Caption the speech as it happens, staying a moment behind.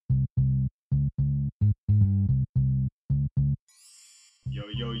Yo,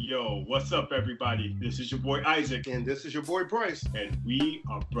 yo, yo, what's up, everybody? This is your boy Isaac. And this is your boy Bryce. And we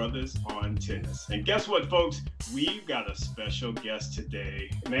are Brothers on Tennis. And guess what, folks? We've got a special guest today.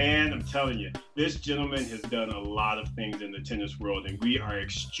 Man, I'm telling you, this gentleman has done a lot of things in the tennis world, and we are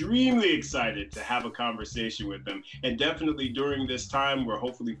extremely excited to have a conversation with him. And definitely during this time where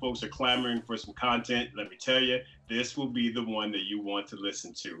hopefully folks are clamoring for some content, let me tell you, this will be the one that you want to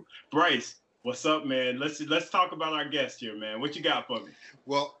listen to. Bryce, what's up, man? Let's talk about our guest here, man. What you got for me?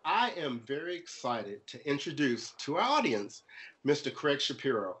 Well, I am very excited to introduce to our audience Mr. Craig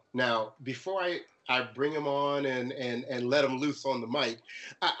Shapiro. Now, before I bring him on and let him loose on the mic,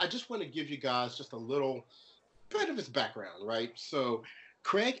 I just want to give you guys just a little bit of his background, right? So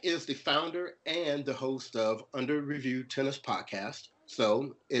Craig is the founder and the host of Under Review Tennis Podcast.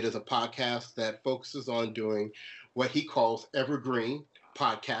 So it is a podcast that focuses on doing what he calls evergreen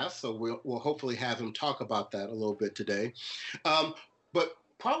podcast, so we'll hopefully have him talk about that a little bit today. But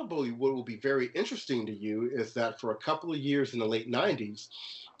probably what will be very interesting to you is that for a couple of years in the late 90s,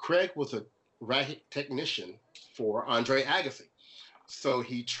 Craig was a racket technician for Andre Agassi. So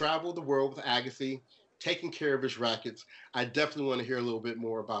he traveled the world with Agassi, taking care of his rackets. I definitely want to hear a little bit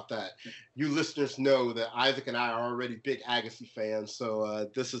more about that. You listeners know that Isaac and I are already big Agassi fans, so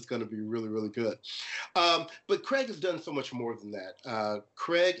this is going to be really, really good. But Craig has done so much more than that.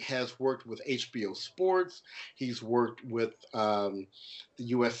 Craig has worked with HBO Sports. He's worked with the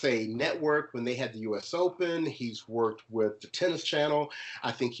USA Network when they had the US Open. He's worked with the Tennis Channel.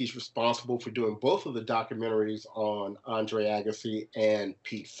 I think he's responsible for doing both of the documentaries on Andre Agassi and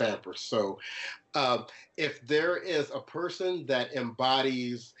Pete Sampras. So if there is a person that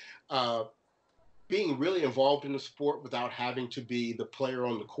embodies being really involved in the sport without having to be the player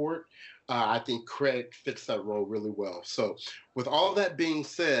on the court, I think Craig fits that role really well. So with all that being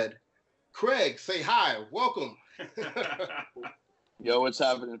said, Craig, say hi. Welcome. Yo, what's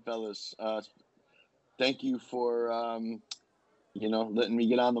happening, fellas? Thank you for, letting me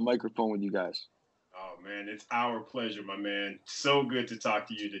get on the microphone with you guys. Oh, man, it's our pleasure, my man. So good to talk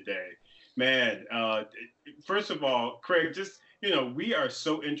to you today. Man, first of all, Craig, just, we are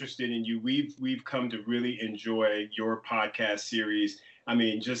so interested in you. We've come to really enjoy your podcast series. I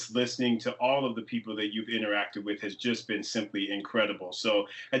mean, just listening to all of the people that you've interacted with has just been simply incredible. So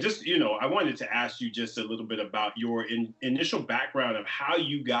I just, I wanted to ask you just a little bit about your initial background of how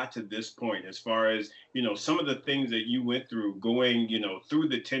you got to this point, as far as, some of the things that you went through going, through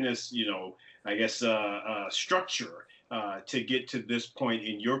the tennis, structure. To get to this point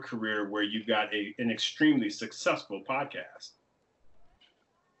in your career where you've got an extremely successful podcast?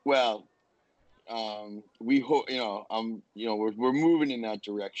 Well, we hope, we're moving in that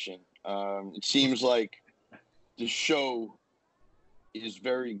direction. It seems like the show is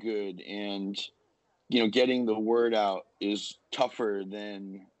very good, and, getting the word out is tougher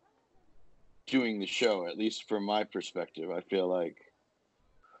than doing the show, at least from my perspective. I feel like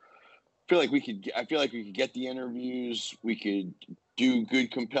we could get the interviews. We could do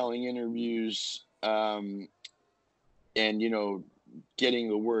good, compelling interviews, and getting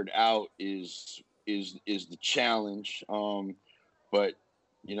the word out is the challenge. But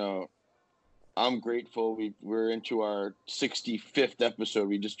I'm grateful. We're into our 65th episode.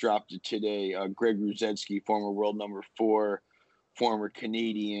 We just dropped it today. Greg Rusedski, former world number 4, former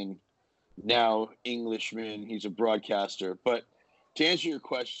Canadian, now Englishman. He's a broadcaster. But to answer your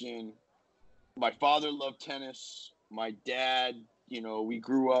question, my father loved tennis. My dad, we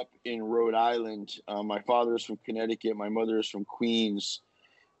grew up in Rhode Island. My father is from Connecticut. My mother is from Queens.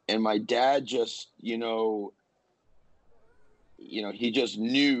 And my dad just, he just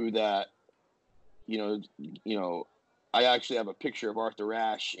knew that, I actually have a picture of Arthur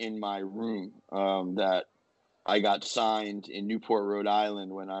Ashe in my room that I got signed in Newport, Rhode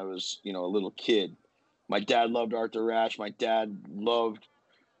Island when I was, a little kid. My dad loved Arthur Ashe. My dad loved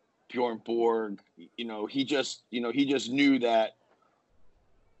Bjorn Borg. He just knew that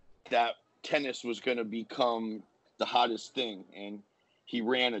tennis was going to become the hottest thing, and he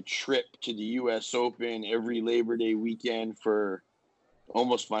ran a trip to the U.S. Open every Labor Day weekend for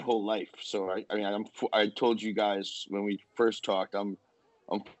almost my whole life. So I told you guys when we first talked, I'm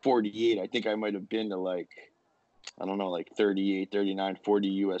 48. I think I might have been to 38, 39, 40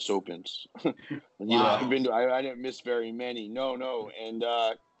 U.S. Opens. Wow. I didn't miss very many. No, and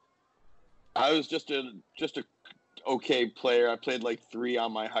I was just a okay player. I played 3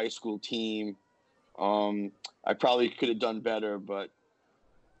 on my high school team. I probably could have done better, but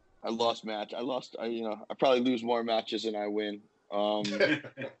I probably lose more matches than I win.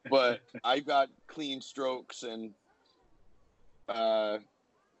 But I got clean strokes, and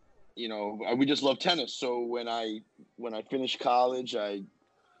we just love tennis. So when I finished college, I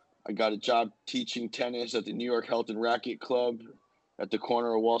got a job teaching tennis at the New York Health and Racket Club at the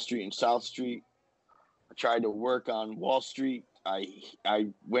corner of Wall Street and South Street. I tried to work on Wall Street. I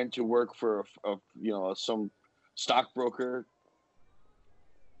went to work for some stockbroker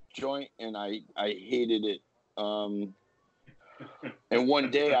joint, and I hated it. And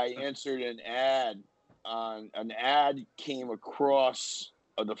one day I answered an ad came across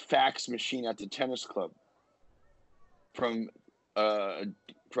the fax machine at the tennis club from a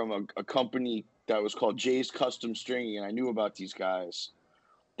company that was called Jay's Custom Stringing, and I knew about these guys.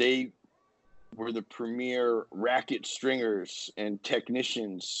 They were the premier racket stringers and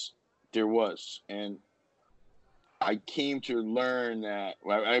technicians there was, and I came to learn that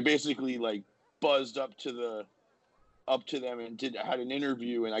I basically like buzzed up to them and had an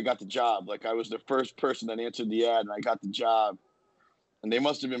interview, and I got the job. Like, I was the first person that answered the ad, and I got the job. And they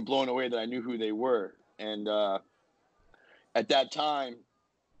must have been blown away that I knew who they were. And at that time,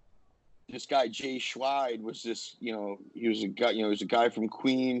 this guy Jay Schweid was he was a guy from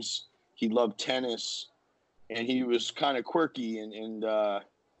Queens. He loved tennis, and he was kind of quirky and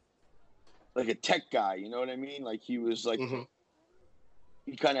like a tech guy. You know what I mean? Like, he was like,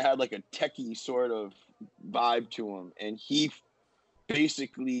 he kind of had like a techie sort of vibe to him, and he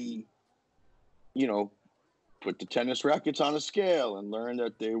basically, put the tennis rackets on a scale and learned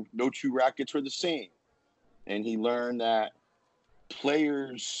that no two rackets were the same. And he learned that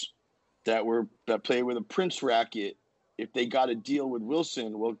players that play with a Prince racket, if they got a deal with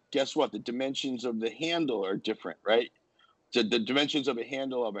Wilson, well, guess what? The dimensions of the handle are different, right? The dimensions of a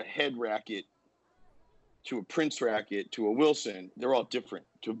handle of a head racket to a Prince racket to a Wilson, they're all different.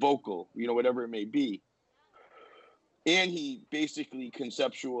 To a vocal, whatever it may be. And he basically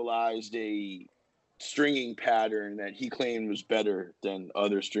conceptualized a stringing pattern that he claimed was better than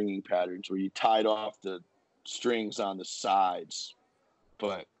other stringing patterns, where you tied off the strings on the sides.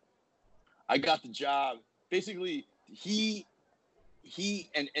 But I got the job. Basically, he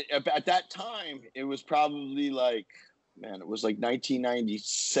and at that time, it was probably like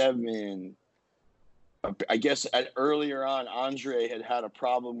 1997. I guess earlier on, Andre had a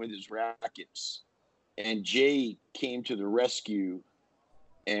problem with his rackets, and Jay came to the rescue,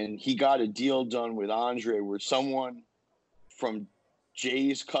 and he got a deal done with Andre where someone from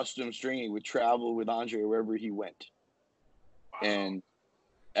Jay's Custom Stringing would travel with Andre wherever he went. Wow. And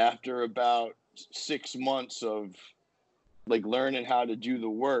after about 6 months of like learning how to do the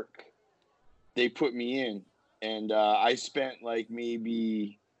work, they put me in, and I spent like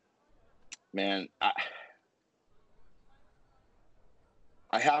maybe, I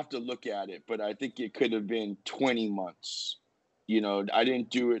have to look at it, but I think it could have been 20 months. I didn't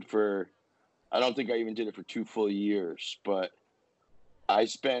do it I don't think I even did it for 2 full years, but I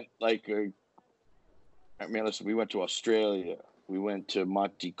spent listen, we went to Australia. We went to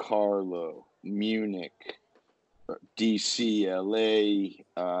Monte Carlo, Munich, DC, LA,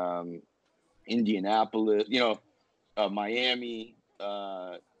 Indianapolis, Miami,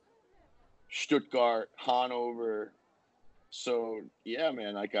 Stuttgart, Hanover. So yeah,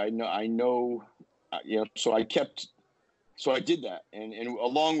 man, like I know, so I did that. And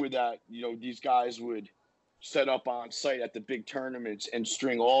along with that, these guys would set up on site at the big tournaments and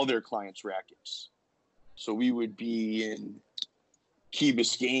string all their clients' rackets. So we would be in Key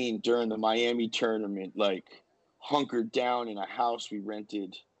Biscayne during the Miami tournament, like hunkered down in a house we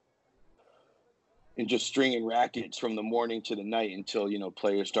rented and just stringing rackets from the morning to the night until,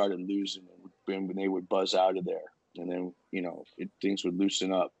 players started losing and when they would buzz out of there. And then, things would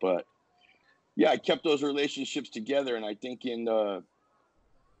loosen up. But yeah, I kept those relationships together. And I think in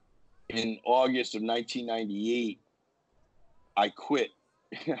August of 1998, I quit.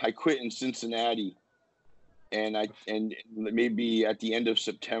 I quit in Cincinnati. And maybe at the end of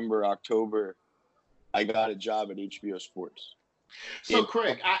September, October, I got a job at HBO Sports. So,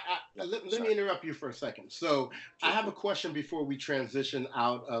 Craig, let me interrupt you for a second. So, sure. I have a question before we transition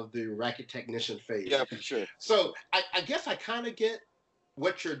out of the racket technician phase. Yeah, for sure. So, I guess I kind of get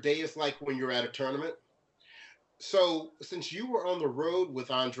what your day is like when you're at a tournament. So, since you were on the road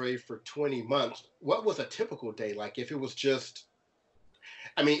with Andre for 20 months, what was a typical day like? If it was just,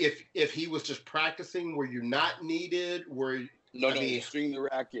 if he was just practicing, were you not needed? String the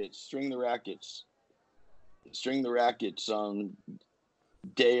rackets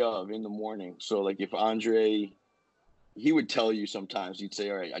day of in the morning. So like if Andre, he would tell you sometimes, he'd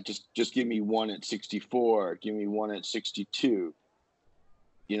say, all right, just give me one at 64, give me one at 62,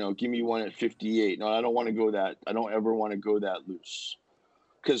 give me one at 58. No, I don't ever want to go that loose.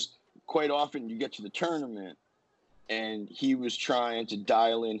 Because quite often you get to the tournament and he was trying to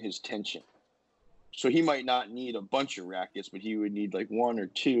dial in his tension. So he might not need a bunch of rackets, but he would need like one or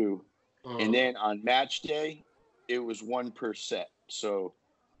two. And then on match day, it was one per set. So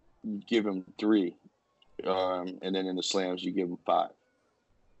you give him 3. And then in the slams, you give him 5.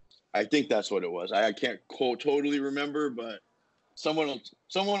 I think that's what it was. I can't totally remember, but someone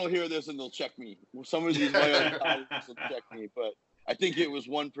will hear this and they'll check me. Some of these my colleagues will check me, but I think it was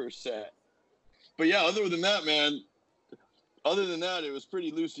 1 per set. But yeah, other than that, it was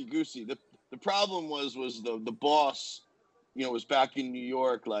pretty loosey-goosey. The problem was the boss, was back in New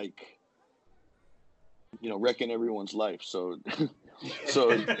York, like, wrecking everyone's life. So,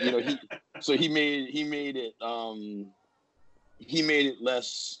 he made it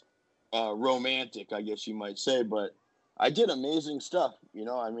less romantic, I guess you might say. But I did amazing stuff. You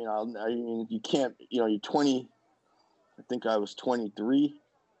can't. You're 20. I think I was 23,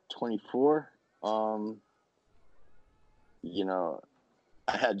 24.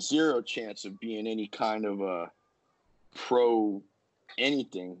 I had zero chance of being any kind of a pro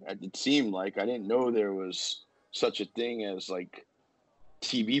anything. It seemed like I didn't know there was such a thing as like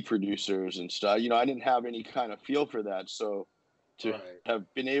TV producers and stuff. I didn't have any kind of feel for that. So to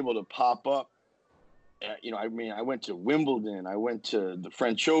have been able to pop up, I went to Wimbledon, I went to the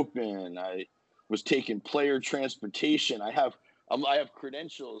French Open, I was taking player transportation. I have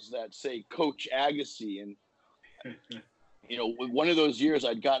credentials that say Coach Agassi, and one of those years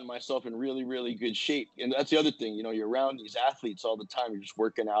I'd gotten myself in really, really good shape. And that's the other thing, you're around these athletes all the time. You're just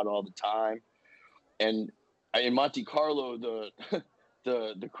working out all the time. And in Monte Carlo,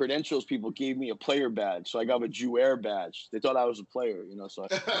 the credentials people gave me a player badge. So I got a Jouer badge. They thought I was a player, so I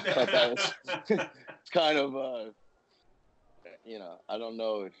thought that was it's kind of, I don't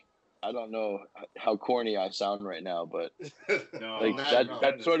know how corny I sound right now, but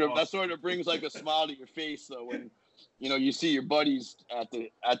that sort of brings like a smile to your face though when you see your buddies at the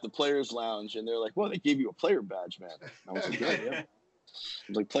players lounge and they're like, well, they gave you a player badge, man. I was like, yeah. I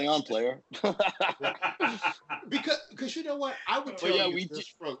was like, play on, player. because you know what? I would tell I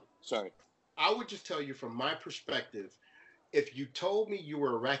would just tell you from my perspective, if you told me you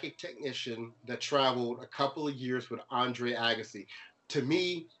were a racket technician that traveled a couple of years with Andre Agassi, to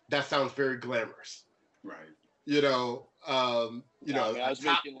me, that sounds very glamorous. Right. I was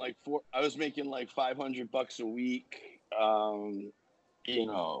making like $500 a week.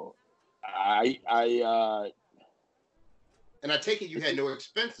 And I take it you had no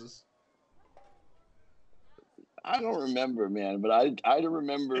expenses. I don't remember, man, but I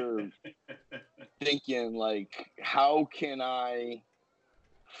remember thinking like, how can I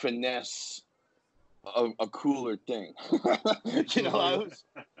finesse a cooler thing? I was,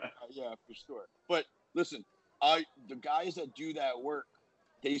 yeah, for sure. But listen, the guys that do that work,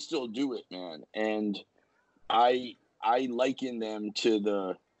 they still do it, man. And I liken them to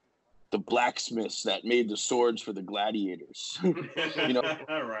the blacksmiths that made the swords for the gladiators.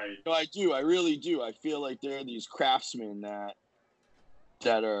 Right. I do. I really do. I feel like they're these craftsmen that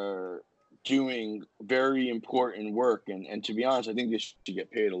are doing very important work. And to be honest, I think they should get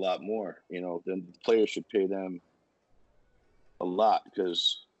paid a lot more. Then the players should pay them a lot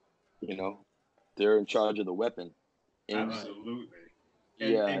because, they're in charge of the weapon. And, absolutely.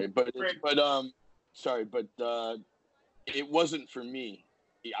 It wasn't for me.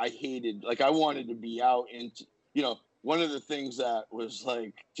 I hated, like, I wanted to be out into, one of the things that was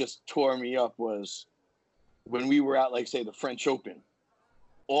like just tore me up was when we were at, like, say, the French Open,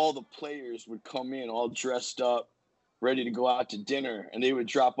 all the players would come in all dressed up, ready to go out to dinner, and they would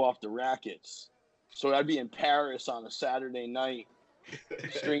drop off the rackets. So I'd be in Paris on a Saturday night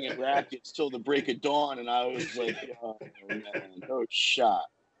stringing rackets till the break of dawn, and I was like, oh, man, no shot.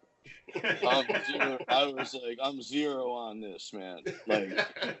 I'm zero on this, man. Like,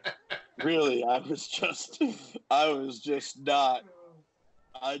 really, I just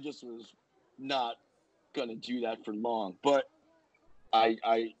was not gonna do that for long. But I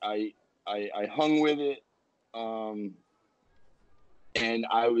hung with it, and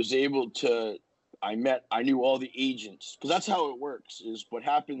I was able to. I knew all the agents, because that's how it works. Is what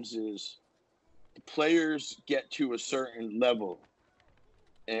happens is the players get to a certain level.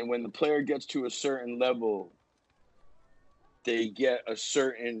 And when the player gets to a certain level, they get a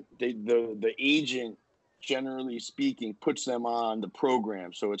certain, the agent, generally speaking, puts them on the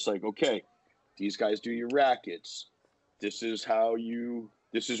program. So it's like, okay, these guys do your rackets. This is where you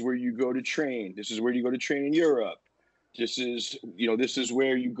go to train. This is where you go to train in Europe. This is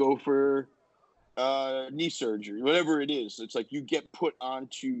where you go for knee surgery, whatever it is. It's like you get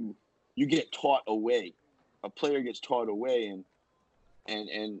taught away. A player gets taught away,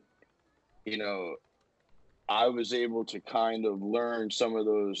 and I was able to kind of learn some of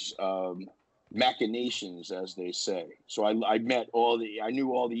those machinations, as they say. So I knew all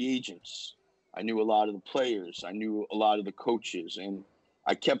the agents. I knew a lot of the players. I knew a lot of the coaches, and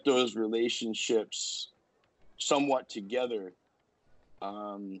I kept those relationships somewhat together.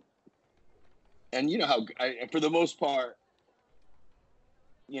 And you know how, for the most part,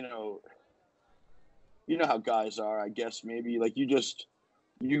 you know how guys are, I guess. Maybe like you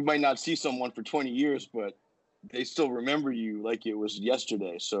might not see someone for 20 years, but they still remember you like it was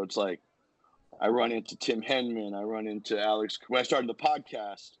yesterday. So it's like, I run into Tim Henman. I run into Alex. When I started the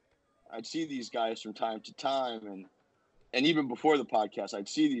podcast, I'd see these guys from time to time. And even before the podcast, I'd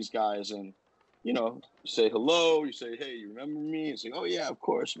see these guys and, you know, say hello. You say, hey, you remember me? And say, oh, yeah, of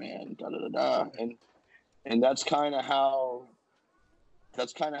course, man. Da, da, da, da. And that's kind of how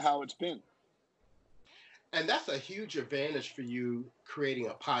it's been. And that's a huge advantage for you creating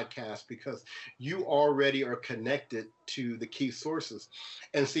a podcast, because you already are connected to the key sources.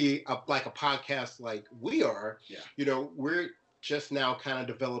 And see, like a podcast like we are, you know, we're just now kind of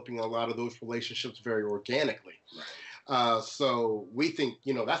developing a lot of those relationships very organically. Right. So we think,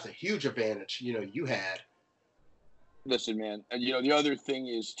 you know, that's a huge advantage, you know, you had. Listen, man, and you know, the other thing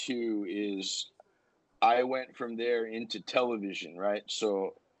is I went from there into television, right?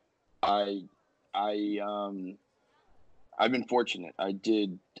 So I've been fortunate. I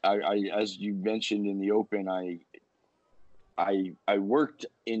as you mentioned in the open, I worked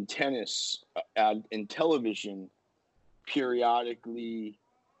in tennis in television periodically.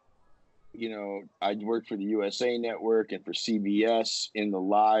 You know, I'd worked for the USA Network and for CBS in the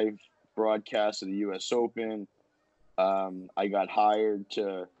live broadcast of the US Open. I got hired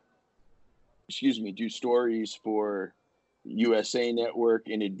to, do stories for USA Network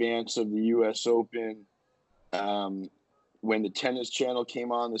in advance of the US Open. When the Tennis Channel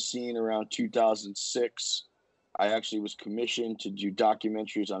came on the scene around 2006, I actually was commissioned to do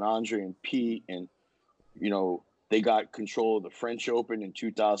documentaries on Andre and Pete. And, you know, they got control of the French Open in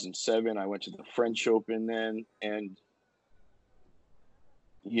 2007. I went to the French Open then. And,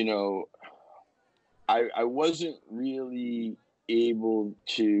 you know, I wasn't really able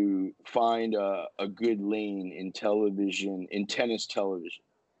to find a good lane in television, in tennis television.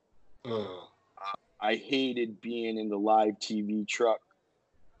 I hated being in the live TV truck.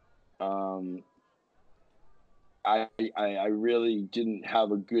 I really didn't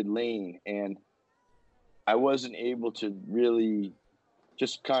have a good lane, and I wasn't able to really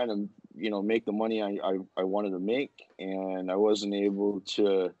just kind of, you know, make the money I wanted to make, and I wasn't able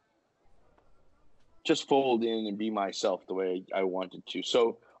to just fold in and be myself the way I wanted to.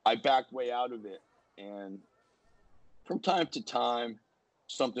 So I backed way out of it. And from time to time,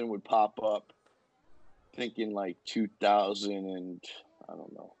 something would pop up. Thinking like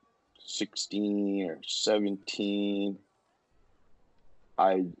 2016 or 17.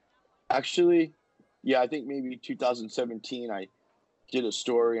 I think maybe 2017, I did a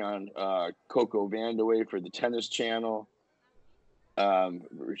story on Coco Vandeweghe for the Tennis Channel.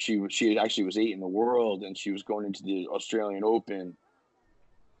 She actually was 8 in the world, and she was going into the Australian Open.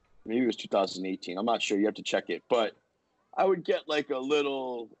 Maybe it was 2018. I'm not sure. You have to check it. But I would get like a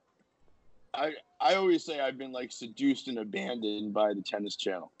little. I always say I've been like seduced and abandoned by the Tennis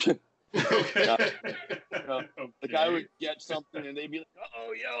Channel. Okay. Like I would get something, and they'd be like,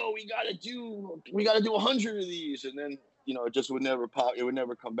 "Oh, yo, we gotta do 100 of these," and then, you know, it just would never pop. It would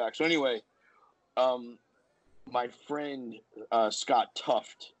never come back. So anyway, my friend Scott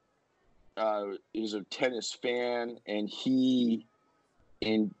Tuft is a tennis fan, and he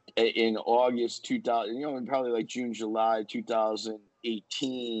in August 2000, you know, probably like June, July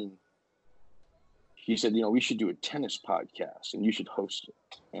 2018, he said, you know, we should do a tennis podcast and you should host it.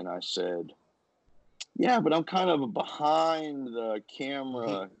 And I said, yeah, but I'm kind of a behind the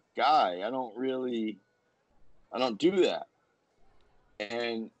camera guy. I don't do that.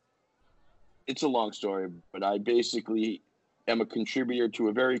 And it's a long story, but I basically am a contributor to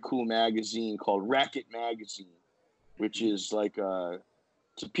a very cool magazine called Racket Magazine, which is like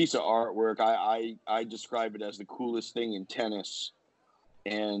it's a piece of artwork. I describe it as the coolest thing in tennis.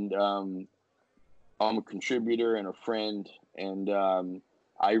 And I'm a contributor and a friend. And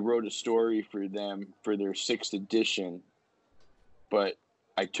I wrote a story for them for their 6th edition, but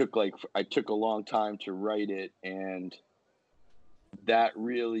I took a long time to write it, and that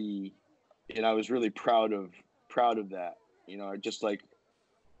really, and I was really proud of that. You know,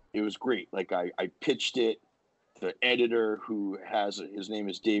 it was great. Like I pitched it. The editor, his name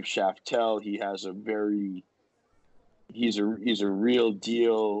is Dave Shaftel. He's a real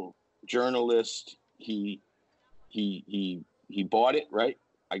deal journalist. He bought it, right?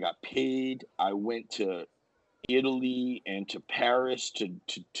 I got paid. I went to Italy and to Paris to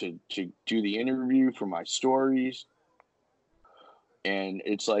do the interview for my stories. And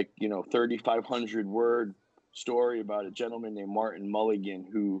it's like, 3,500 word story about a gentleman named Martin Mulligan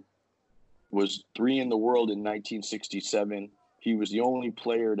who was 3 in the world in 1967. He was the only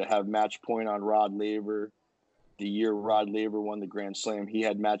player to have match point on Rod Laver. The year Rod Laver won the Grand Slam, he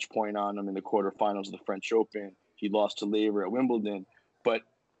had match point on him in the quarterfinals of the French Open. He lost to Laver at Wimbledon. But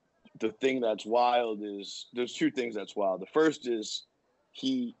the thing that's wild is, there's two things that's wild. The first is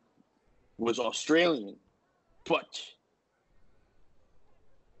he was Australian, but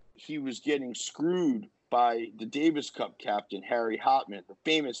he was getting screwed by the Davis Cup captain, Harry Hopman, the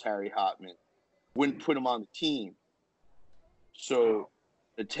famous Harry Hopman, wouldn't put him on the team. So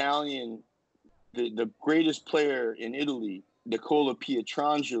Italian, the greatest player in Italy, Nicola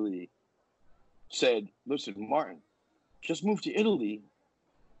Pietrangeli, said, listen, Martin, just move to Italy.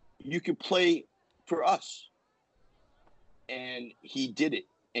 You could play for us. And he did it.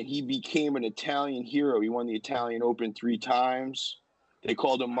 And he became an Italian hero. He won the Italian Open 3 times. They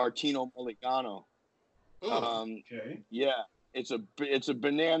called him Martino Mulligano. Okay. Yeah, it's a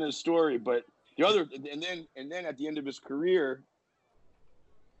banana story. But the other, and then at the end of his career,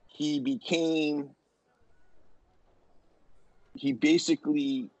 he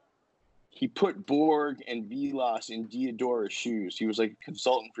put Borg and Vilas in Diadora's shoes. He was like a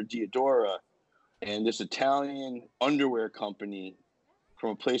consultant for Diadora, and this Italian underwear company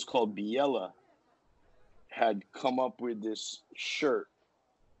from a place called Biella had come up with this shirt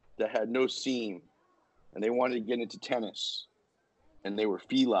that had no seam, and they wanted to get into tennis, and they were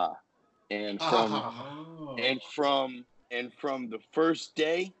Fila, and from the first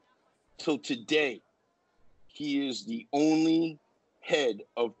day till today, he is the only head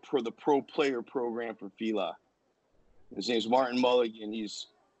of the pro player program for Fila. His name is Martin Mulligan.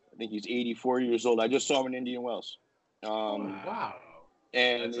 I think he's 84 years old. I just saw him in Indian Wells. Wow.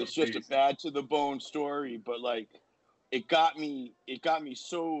 And That's it's amazing. just a bad to the bone story, but like it got me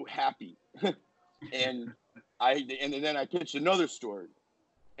so happy. and then I pitched another story,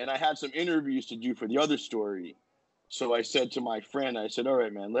 and I had some interviews to do for the other story. So I said to my friend, I said, all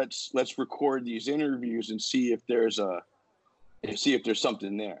right, man, let's record these interviews and see if there's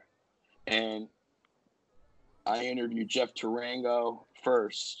something there. And I interviewed Jeff Tarango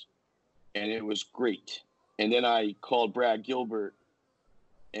first, and it was great. And then I called Brad Gilbert,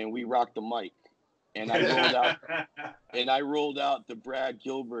 and we rocked the mic. And I rolled out the Brad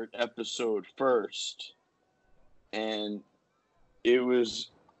Gilbert episode first. And it was,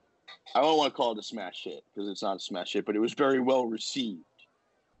 I don't want to call it a smash hit because it's not a smash hit, but it was very well received.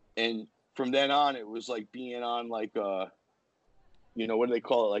 And from then on, it was like being on like what do they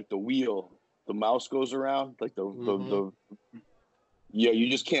call it? Like the wheel, the mouse goes around, like the you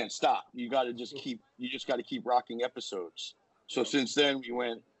just can't stop. You just got to keep rocking episodes. So since then we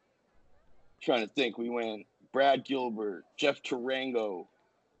went Brad Gilbert, Jeff Tarango,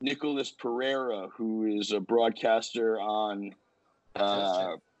 Nicholas Pereira, who is a broadcaster on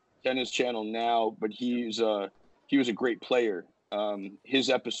Tennis Channel now, but he was a great player. His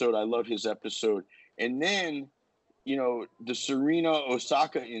episode, I love his episode. And then, the Serena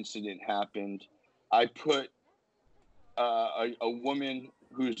Osaka incident happened. I put a woman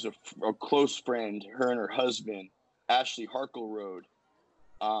who's a close friend, her and her husband, Ashley Harkleroad,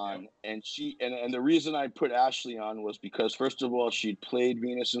 on, and the reason I put Ashley on was because, first of all, she'd played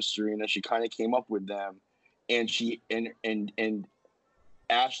Venus and Serena. She kind of came up with them, and and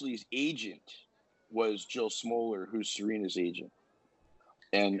Ashley's agent was Jill Smoller, who's Serena's agent.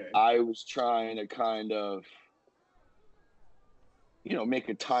 And I was trying to kind of, make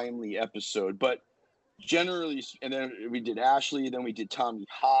a timely episode. But generally, and then we did Ashley, then we did Tommy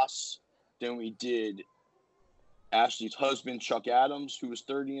Haas, then we did Ashley's husband, Chuck Adams, who was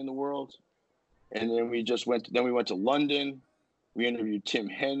 30 in the world. And then we went to London. We interviewed Tim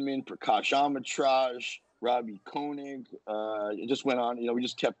Henman, Prakash Amatraj, Robbie Koenig. It just went on. We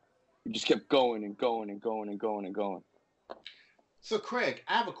just kept going and going and going and going and going. So, Craig,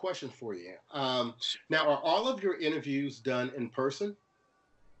 I have a question for you. Now, are all of your interviews done in person?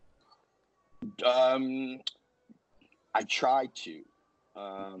 I try to.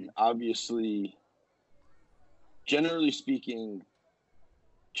 Obviously, generally speaking,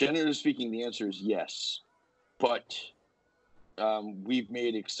 the answer is yes. But we've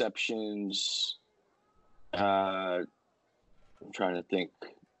made exceptions. I'm trying to think.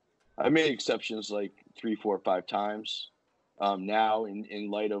 I've made exceptions like 3, 4, 5 times. Now,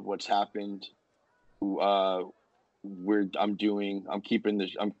 in light of what's happened, I'm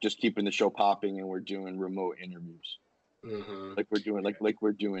just keeping the show popping, and we're doing remote interviews, like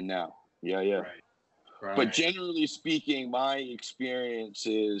we're doing now. Yeah. Right. Right. But generally speaking, my experience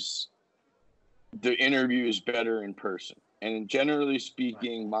is the interview is better in person. And generally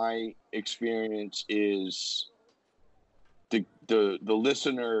speaking, my experience is the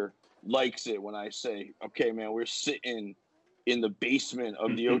listener likes it when I say, okay, man, we're sitting in the basement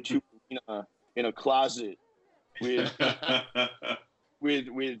of the O2 Arena in a closet with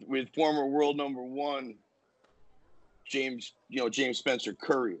former world number one James Spencer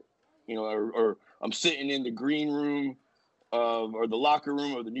Curry, or I'm sitting in the green room or the locker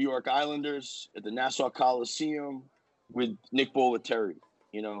room of the New York Islanders at the Nassau Coliseum with Nick Bollettieri,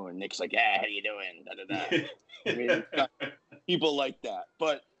 and Nick's like, yeah, how you doing? Da, da, da. I mean, people like that.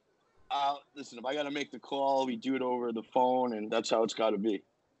 But listen, if I got to make the call, we do it over the phone, and that's how it's got to be.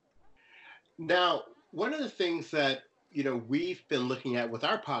 Now, one of the things that we've been looking at with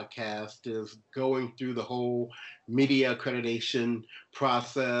our podcast is going through the whole media accreditation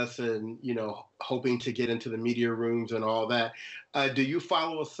process and, hoping to get into the media rooms and all that. Do you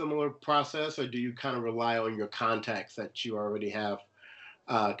follow a similar process, or do you kind of rely on your contacts that you already have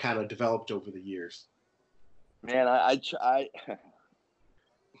kind of developed over the years? Man,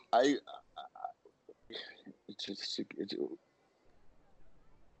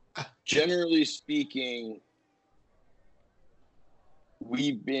 generally speaking,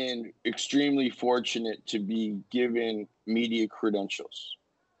 we've been extremely fortunate to be given media credentials.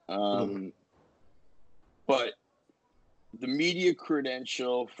 But the media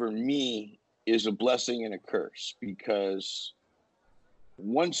credential for me is a blessing and a curse, because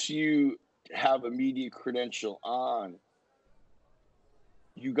once you have a media credential on,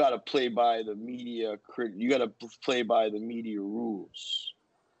 you got to play by the media. You got to play by the media rules,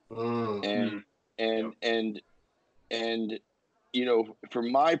 and for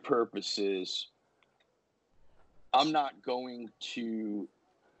my purposes, I'm not going to.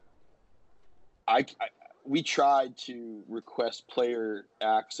 We tried to request player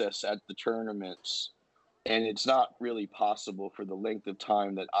access at the tournaments, and it's not really possible for the length of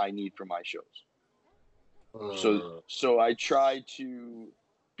time that I need for my shows. So I try to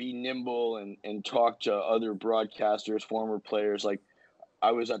be nimble and talk to other broadcasters, former players. Like,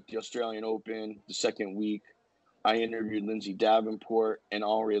 I was at the Australian Open the second week. I interviewed Lindsay Davenport and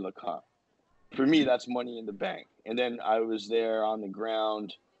Henri Leconte. For me, that's money in the bank. And then I was there on the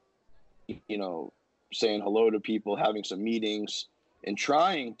ground, saying hello to people, having some meetings, and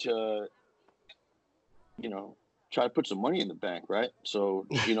trying to, try to put some money in the bank, right? So,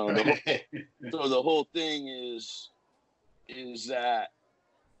 the whole thing is that,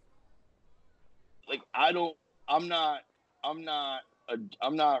 like, I'm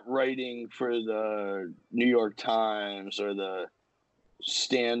not writing for the New York Times or the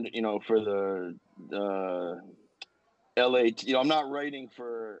for the LA. I'm not writing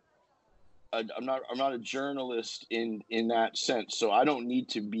for. I'm not a journalist in that sense. So I don't need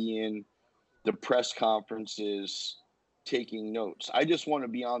to be in the press conferences taking notes. I just want to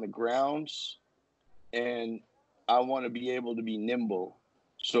be on the grounds, and I want to be able to be nimble.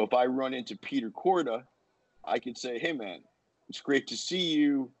 So if I run into Peter Korda, I could say, hey, man, it's great to see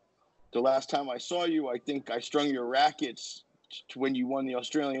you. The last time I saw you, I think I strung your rackets to when you won the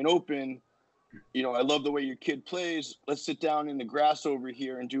Australian Open. I love the way your kid plays. Let's sit down in the grass over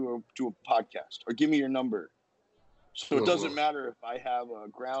here and do a podcast, or give me your number. So it doesn't matter if I have a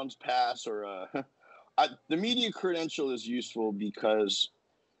grounds pass or the media credential is useful because,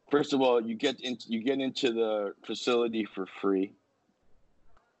 first of all, you get into the facility for free,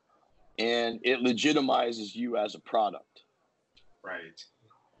 and it legitimizes you as a product. Right.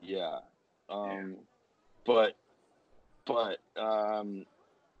 Yeah. But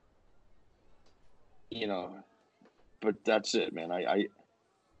that's it, man. I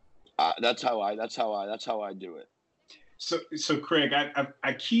that's how I do it. So Craig,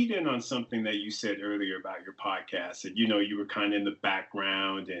 I keyed in on something that you said earlier about your podcast, and you were kind of in the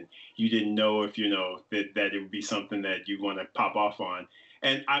background, and you didn't know if that it would be something that you want to pop off on.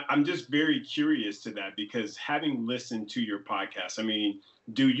 And I'm just very curious to that, because having listened to your podcast, I mean,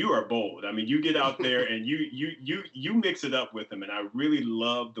 dude, you are bold. I mean, you get out there and you mix it up with them, and I really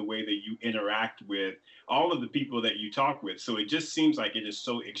love the way that you interact with all of the people that you talk with. So it just seems like it is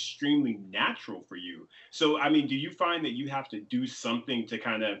so extremely natural for you. So, I mean, do you find that you have to do something to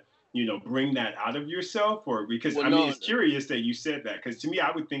kind of, bring that out of yourself? Or because, it's curious that you said that, because to me,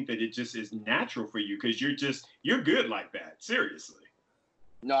 I would think that it just is natural for you, because you're good like that. Seriously.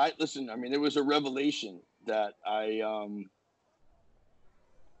 No, listen, I mean, it was a revelation that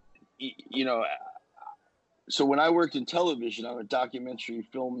so when I worked in television, I'm a documentary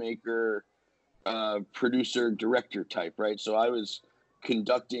filmmaker, producer, director type, right? So I was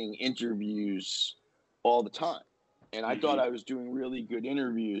conducting interviews all the time. And I thought I was doing really good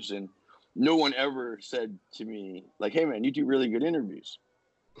interviews, and no one ever said to me, like, hey, man, you do really good interviews.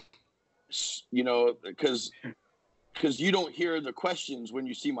 You know, because you don't hear the questions when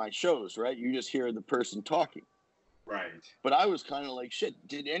you see my shows, right? You just hear the person talking. Right. But I was kind of like, shit,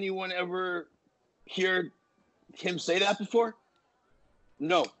 did anyone ever hear him say that before?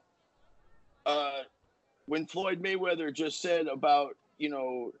 No. When Floyd Mayweather just said about, you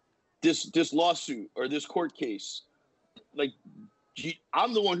know, this lawsuit or this court case, like,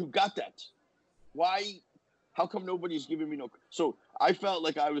 I'm the one who got that. Why? How come nobody's giving me no? So I felt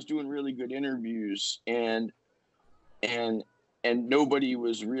like I was doing really good interviews, and nobody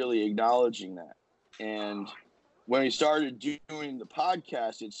was really acknowledging that. And when we started doing the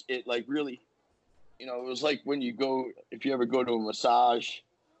podcast, it like really, you know, it was like when you go, if you ever go to a massage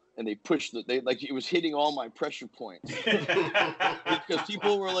and they push like it was hitting all my pressure points because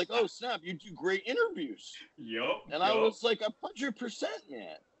people were like, oh snap, you do great interviews. Yup. And I was like, 100%,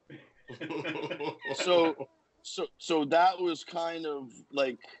 man. So that was kind of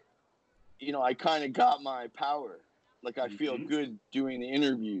like, you know, I kind of got my power. Like I feel good doing the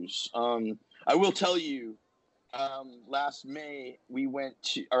interviews. I will tell you, last May we went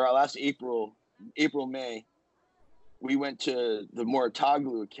to, or last April, May, we went to the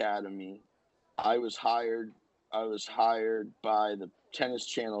Mouratoglou Academy. I was hired by the Tennis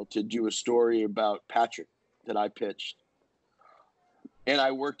Channel to do a story about Patrick that I pitched. And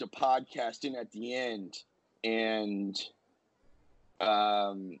I worked a podcast in at the end, and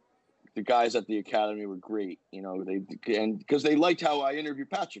the guys at the Academy were great, you know, because they liked how I interviewed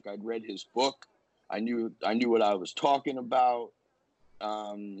Patrick. I'd read his book. I knew what I was talking about.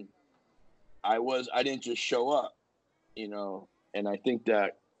 I didn't just show up, you know, and I think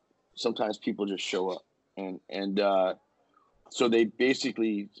that sometimes people just show up, and so they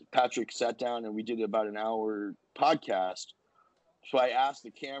basically, Patrick sat down and we did about an hour podcast. So I asked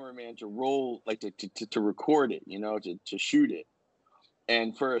the cameraman to roll, like to record it, you know, to shoot it.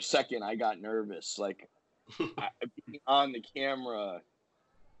 And for a second I got nervous, like being on the camera,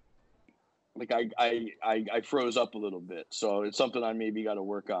 like I froze up a little bit. So it's something I maybe got to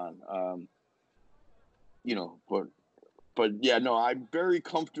work on, you know, but yeah, no, I'm very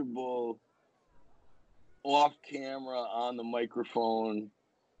comfortable off camera, on the microphone,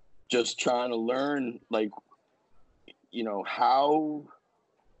 just trying to learn, like, you know, how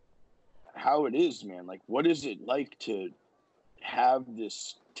it is, man. Like, what is it like to have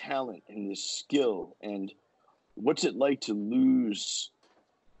this talent and this skill, and what's it like to lose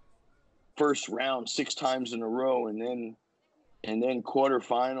first round 6 times in a row, and then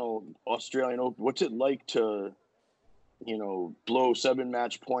quarterfinal Australian Open? What's it like to, you know, blow 7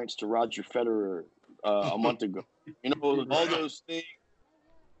 match points to Roger Federer a month ago? You know, all those things.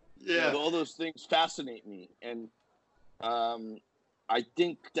 Yeah, you know, all those things fascinate me, and I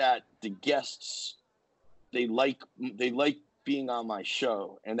think that the guests, they like being on my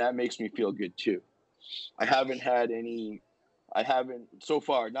show, and that makes me feel good too. I haven't so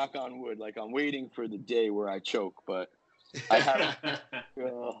far, knock on wood, like I'm waiting for the day where I choke, but I haven't.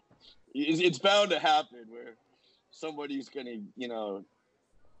 It's bound to happen where somebody's gonna, you know,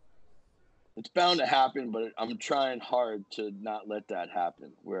 it's bound to happen, but I'm trying hard to not let that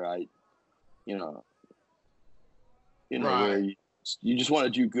happen, where I, you know, right, where you just want to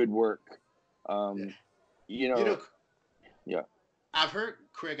do good work. You know, yeah. I've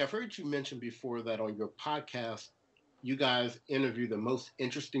heard you mention before that on your podcast, you guys interview the most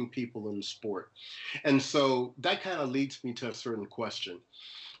interesting people in the sport. And so that kind of leads me to a certain question.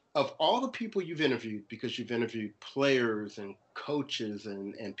 Of all the people you've interviewed, because you've interviewed players and coaches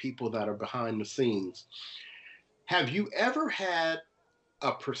and people that are behind the scenes, have you ever had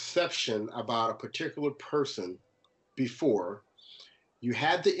a perception about a particular person before you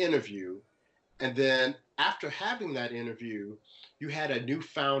had the interview, and then after having that interview, you had a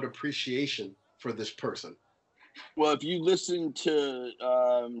newfound appreciation for this person? Well, if you listen to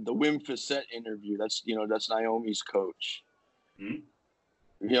the Wim Fissette interview, that's Naomi's coach. Mm-hmm.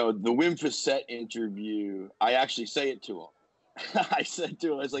 You know, the Wim Fissette interview, I actually say it to him. I said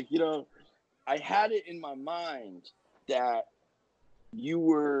to him, I was like, you know, I had it in my mind that you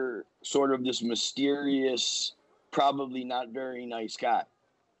were sort of this mysterious, probably not very nice guy.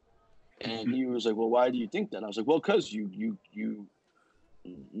 And he was like, well, why do you think that? I was like, well, because you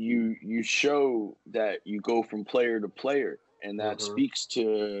show that you go from player to player, and that speaks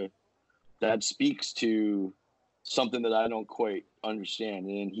to something that I don't quite understand.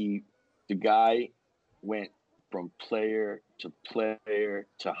 And the guy went from player to player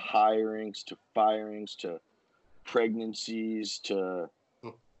to hirings to firings to pregnancies to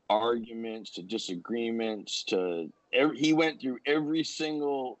arguments to disagreements he went through every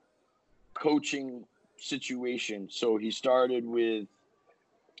single coaching situation. So he started with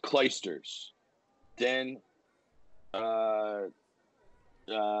Clijsters, then I'm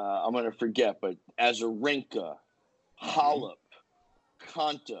gonna forget, but Azarenka, Hollop,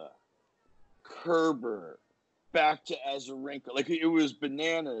 Konta, Kerber, back to Azarenka. Like, it was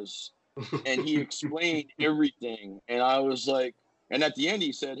bananas. And he explained everything. And I was like, and at the end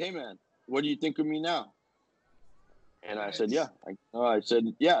he said, "Hey man, what do you think of me now?" And I said, "Yeah." I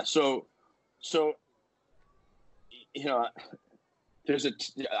said, "Yeah." So, you know,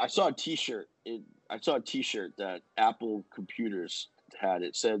 I saw a T-shirt. I saw a T-shirt that Apple Computers had.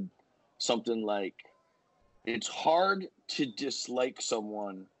 It said something like, "It's hard to dislike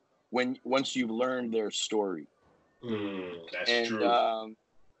someone once you've learned their story." That's true.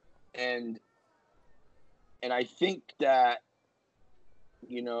 And I think that,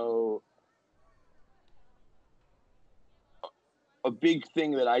 you know, a big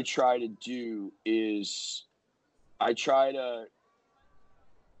thing that I try to do is I try to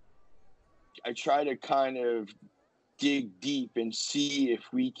kind of dig deep and see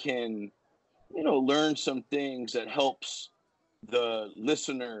if we can, learn some things that helps the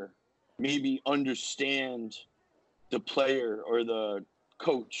listener maybe understand the player or the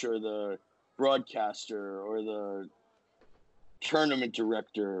coach or the broadcaster or the tournament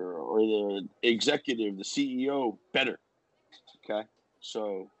director or the executive, the CEO better. Okay.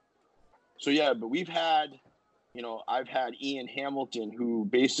 So yeah, but we've had, I've had Ian Hamilton, who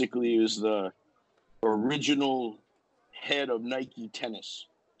basically is the original head of Nike Tennis,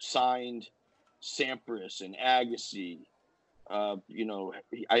 signed Sampras and Agassi.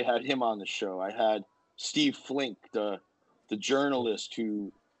 I had him on the show. I had Steve Flink, the journalist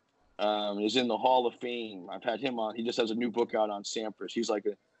who is in the Hall of Fame. I've had him on. He just has a new book out on Sampras. He's like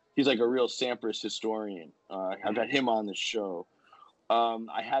a real Sampras historian. I've had him on the show.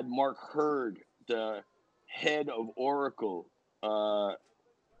 I had Mark Hurd, the head of Oracle,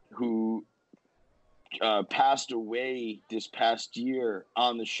 who passed away this past year,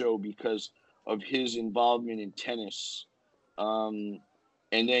 on the show because of his involvement in tennis. And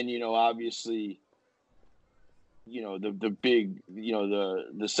then, obviously, the big,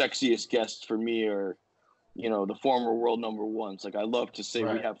 the sexiest guests for me are, the former world number ones. Like, I love to say,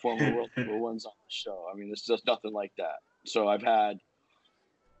 right, we have former world number ones on the show. I mean, it's just nothing like that. So I've had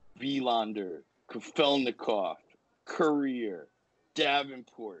Wielander, Kafelnikov, Courier,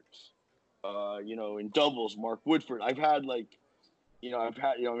 Davenport, in doubles, Mark Woodford. I've had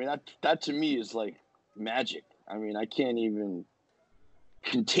that to me is like magic. I mean, I can't even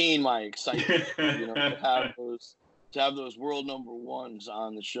contain my excitement, to have those world number ones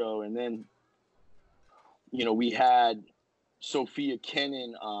on the show. And then, we had Sophia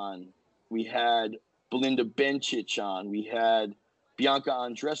Kenin on, we had Belinda Bencic on, we had Bianca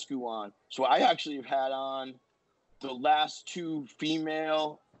Andreescu on. So I actually have had on the last two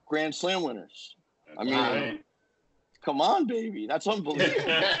female Grand Slam winners. I mean, right. Come on, baby. That's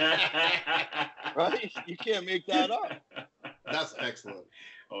unbelievable. Right? You can't make that up. That's excellent.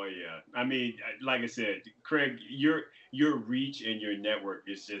 Oh, yeah. I mean, like I said, Craig, your reach and your network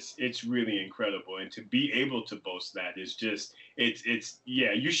is it's really incredible. And to be able to boast that is just,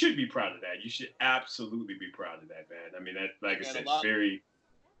 yeah, you should be proud of that. You should absolutely be proud of that, man. I mean, that, like I said,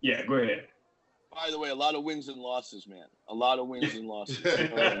 yeah, go ahead. By the way, a lot of wins and losses, man. A lot of wins and losses.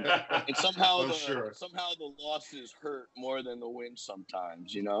 And somehow the losses hurt more than the wins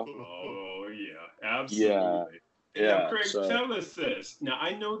sometimes, Oh, yeah, absolutely. Yeah, Craig, tell us this. Now,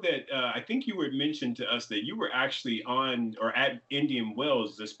 I know that I think you had mentioned to us that you were actually on or at Indian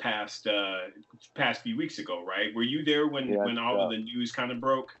Wells this past few weeks ago, right? Were you there when all of the news kind of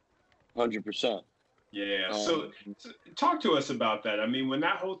broke? 100%. Yeah. So talk to us about that. I mean, when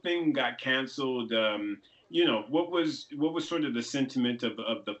that whole thing got canceled, what was sort of the sentiment of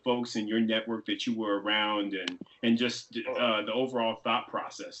the folks in your network that you were around, and just the overall thought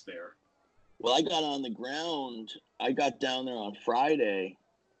process there? Well, I got on the ground. I got down there on Friday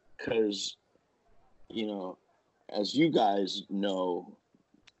because, as you guys know,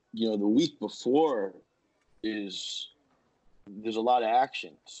 the week before there's a lot of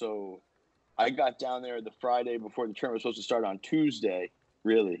action. So I got down there the Friday before the tournament was supposed to start on Tuesday,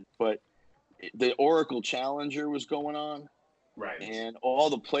 really. But the Oracle Challenger was going on. Right. And all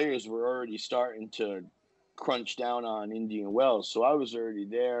the players were already starting to crunch down on Indian Wells. So I was already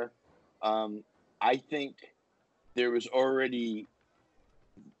there. I think there was already,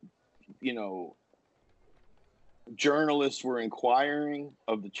 journalists were inquiring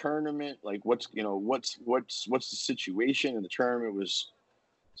of the tournament, like what's the situation, and the tournament was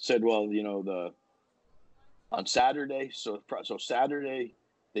said, well, on Saturday, so Saturday,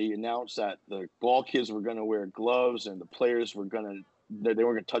 they announced that the ball kids were going to wear gloves and the players were they weren't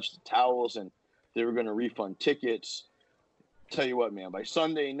going to touch the towels and they were going to refund tickets. Tell you what, man, by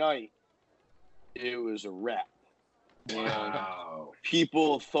Sunday night, it was a wrap. Wow. And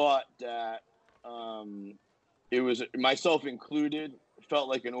people thought that it was, myself included, felt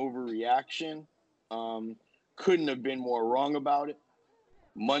like an overreaction. Couldn't have been more wrong about it.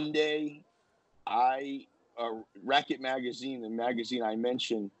 Monday, Racket Magazine, the magazine I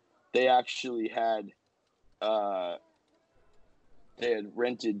mentioned, they actually had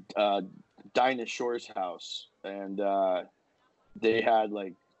rented Dinah Shore's house, and they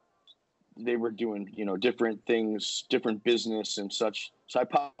were doing different things, different business and such. So I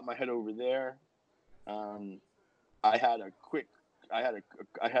popped my head over there. I had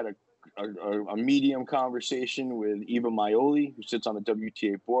a medium conversation with Eva Maioli, who sits on the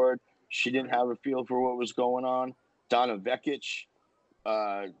WTA board. She didn't have a feel for what was going on. Donna Vekic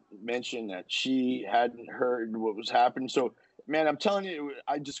mentioned that she hadn't heard what was happening. So, man, I'm telling you,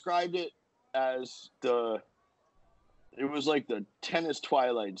 I described it as it was like the tennis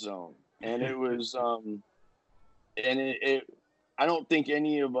Twilight Zone. And it was, I don't think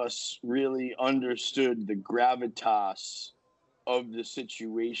any of us really understood the gravitas of the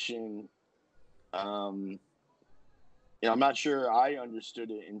situation. I'm not sure I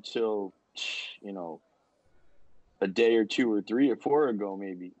understood it until, a day or two or 3 or 4 ago,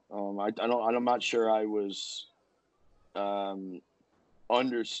 maybe. I'm not sure I was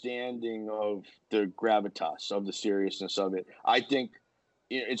understanding of the gravitas of the seriousness of it. I think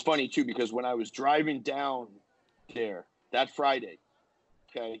it's funny too, because when I was driving down there that Friday,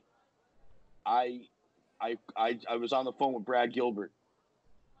 okay, I was on the phone with Brad Gilbert,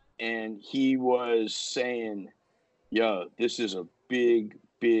 and he was saying, "Yo, this is a big,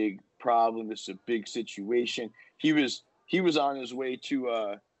 big problem. This is a big situation." He was on his way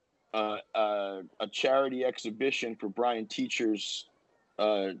to a charity exhibition for Brian Teacher's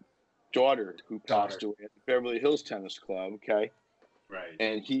daughter, who passed away at the Beverly Hills Tennis Club. Okay, right.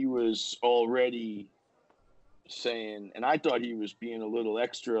 And he was already saying, and I thought he was being a little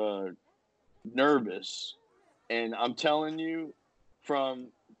extra nervous. And I'm telling you,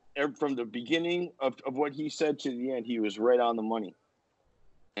 from the beginning of what he said to the end, he was right on the money.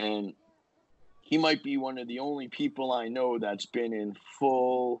 And he might be one of the only people I know that's been in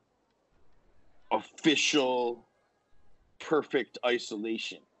full, official, perfect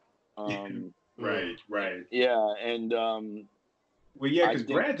isolation. Right. Yeah, and well, yeah, because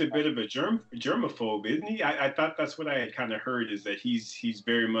Brad's a bit of a germaphobe, isn't he? I thought that's what I had kind of heard, is that he's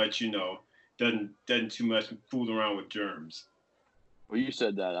very much, doesn't too much fool around with germs. Well, you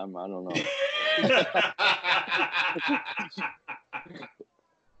said that. I don't know.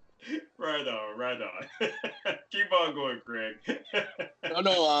 Right on. Keep on going, Craig.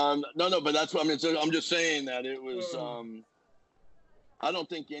 No. But that's what I'm just saying that it was. I don't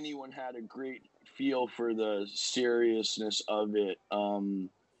think anyone had a great feel for the seriousness of it. And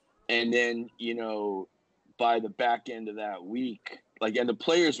then by the back end of that week, and the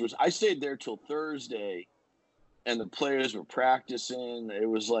players I stayed there till Thursday, and the players were practicing. It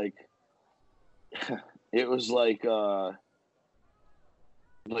was like a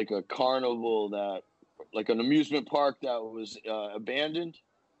carnival like an amusement park that was abandoned,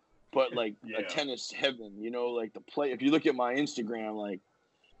 but a tennis heaven, if you look at my Instagram,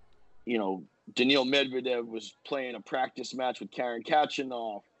 Daniil Medvedev was playing a practice match with Karen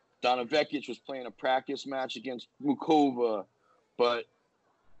Khachanov. Donna Vekic was playing a practice match against Mukova, but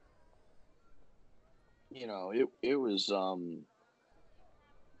it was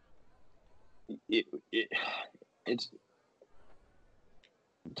it's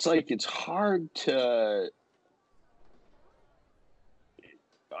like it's hard to.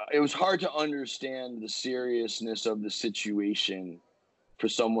 It was hard to understand the seriousness of the situation for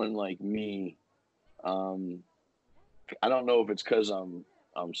someone like me. I don't know if it's because I'm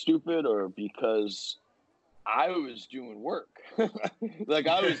stupid or because I was doing work.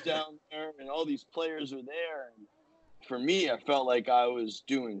 I was down there and all these players were there. And for me, I felt like I was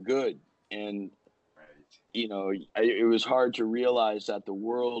doing good. And, it was hard to realize that the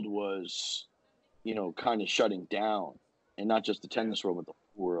world was, kind of shutting down, and not just the tennis world, but the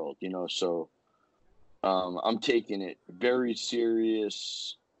world, So I'm taking it very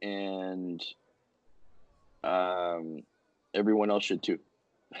serious, and everyone else should too.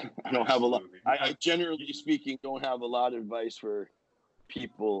 I don't have a lot. I generally speaking don't have a lot of advice for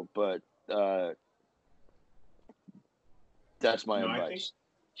people, but that's my advice.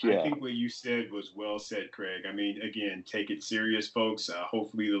 Yeah. I think what you said was well said, Craig. I mean, again, take it serious, folks.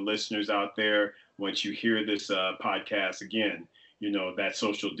 Hopefully, the listeners out there, once you hear this podcast again, that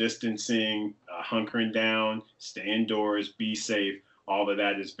social distancing, hunkering down, stay indoors, be safe, all of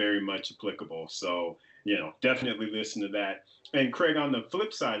that is very much applicable. So, definitely listen to that. And Craig, on the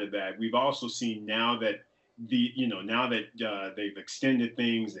flip side of that, we've also seen now that they've extended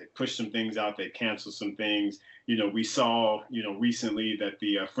things, they've pushed some things out, they've canceled some things. We saw, recently that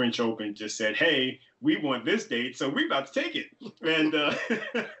the French Open just said, hey, we want this date, so we're about to take it. And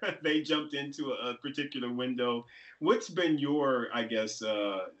they jumped into a particular window. What's been your, I guess,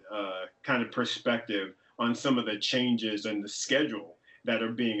 kind of perspective on some of the changes in the schedule that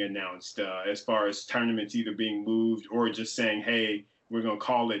are being announced as far as tournaments either being moved or just saying, hey, we're going to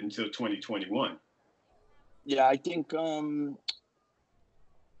call it until 2021? Yeah, I think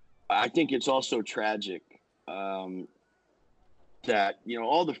it's also tragic that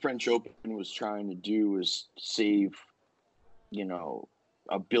all the French Open was trying to do was save $1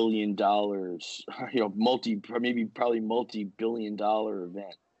 billion, multi-billion-dollar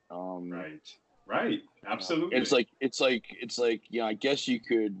event. Right, absolutely. It's like I guess you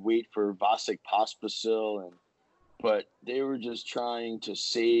could wait for Vasek Pospisil, but they were just trying to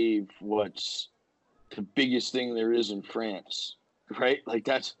save what's the biggest thing there is in France, right? Like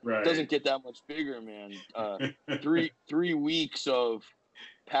it doesn't get that much bigger, man. 3 weeks of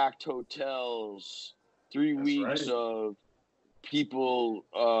packed hotels, 3 weeks of people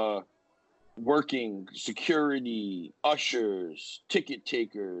working, security, ushers, ticket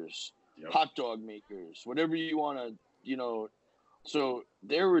takers, hot dog makers, whatever you want to, So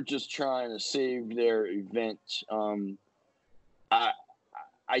they were just trying to save their event. I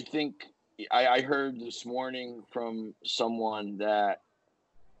think. I heard this morning from someone that's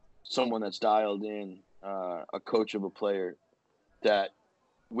dialed in, a coach of a player, that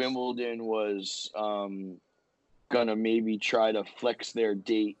Wimbledon was gonna maybe try to flex their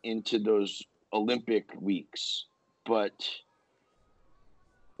date into those Olympic weeks, but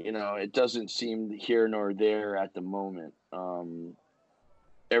it doesn't seem here nor there at the moment.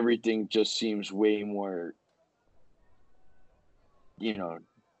 Everything just seems way more,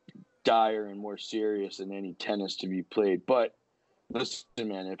 dire and more serious than any tennis to be played. But listen,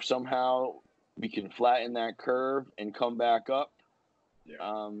 man, if somehow we can flatten that curve and come back up,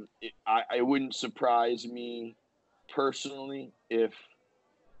 it wouldn't surprise me personally if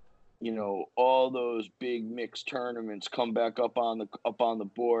all those big mixed tournaments come back up on the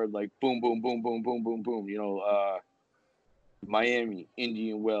board, like boom, boom, boom, boom, boom, boom, boom. Miami,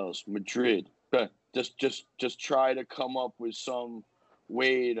 Indian Wells, Madrid. Just try to come up with some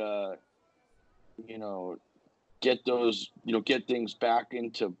way to get those get things back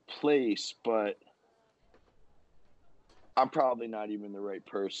into place, but I'm probably not even the right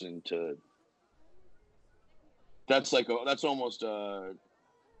person to. That's almost I'm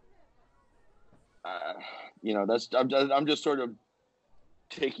just sort of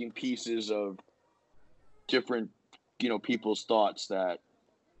taking pieces of different people's thoughts that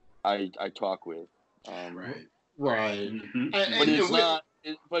I talk with. Right. Mm-hmm. But it's not.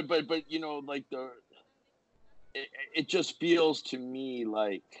 But it just feels to me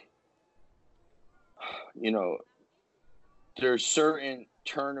like there's certain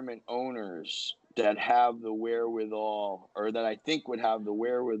tournament owners that have the wherewithal, or that I think would have the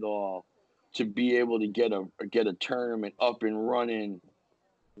wherewithal, to be able to get a tournament up and running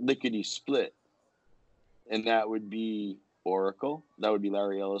lickety split, and that would be Oracle, that would be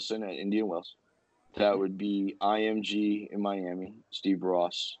Larry Ellison at Indian Wells. That would be IMG in Miami, Steve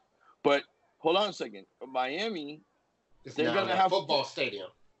Ross. But hold on a second. Miami, they're going to have a football stadium.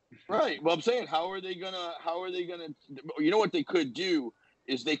 Right. Well, I'm saying, how are they gonna? What they could do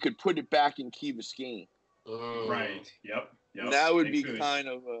is they could put it back in Key Biscayne. Right. Yep. That would be kind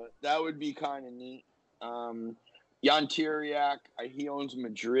of neat. Jan Tiriac, he owns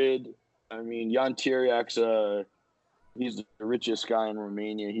Madrid. I mean, Jan Tiriac's he's the richest guy in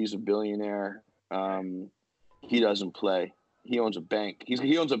Romania. He's a billionaire. He doesn't play. He owns a bank.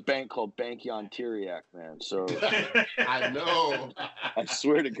 He owns a bank called Bank Jan Tiriac, man. So I know. I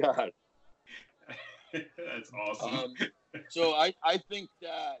swear to God. That's awesome. So I think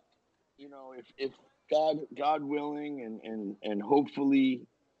that if God willing and hopefully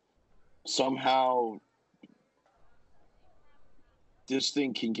somehow this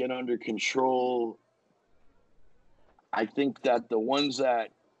thing can get under control, I think that the ones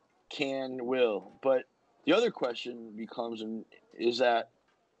that can will. But the other question becomes, is that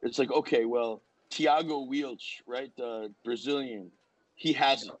it's like, okay, well, Thiago Wilch, right, the Brazilian, he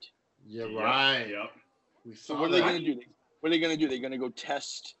hasn't. Yeah, right. Yep. So what are they going to do? what are they going to do? They're going to go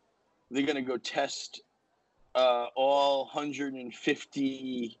test. They're going to go test all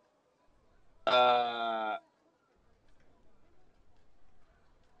 150.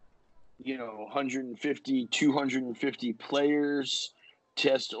 150, 250 players,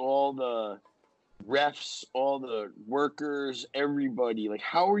 test all the refs, all the workers, everybody. Like,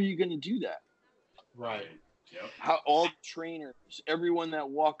 how are you going to do that? Right. Yep. How all the trainers, everyone that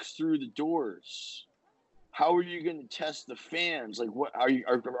walks through the doors. How are you going to test the fans? Like, what are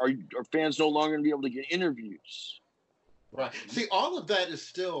fans no longer going to be able to get interviews? Right. See, all of that is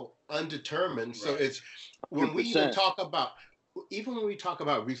still undetermined. So Right. it's when we even talk about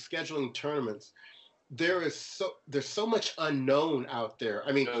rescheduling tournaments, there's so much unknown out there.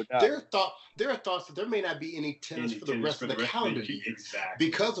 I mean, there are thoughts that there may not be any tennis for the rest of the calendar year. Exactly.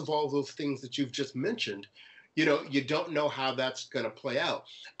 Because of all those things that you've just mentioned. You don't know how that's going to play out.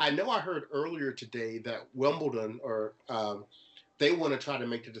 I know I heard earlier today that Wimbledon they want to try to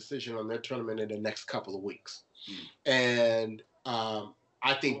make the decision on their tournament in the next couple of weeks. And I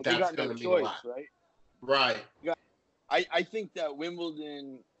think that's going to mean a lot. Right. I think that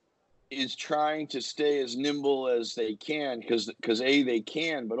Wimbledon is trying to stay as nimble as they can because they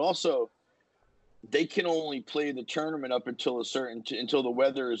can, but also they can only play the tournament up until until the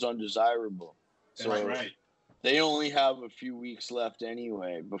weather is undesirable. That's right. They only have a few weeks left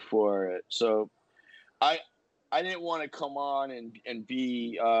anyway before it. So I didn't want to come on and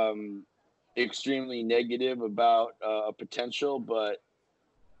be extremely negative about a potential, but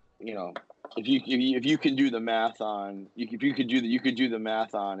if you can do the math on you could do the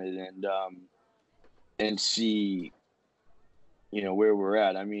math on it and see where we're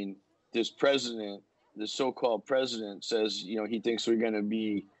at. I mean, this so-called president says he thinks we're going to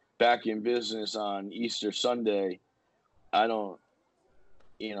be back in business on Easter Sunday. I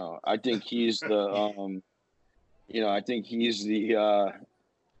think he's the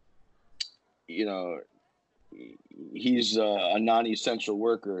he's a non-essential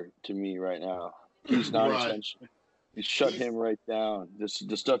worker to me right now. He's non-essential. Right. You shut him right down.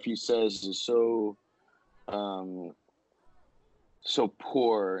 The stuff he says is so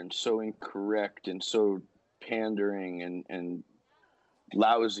poor and so incorrect and so pandering and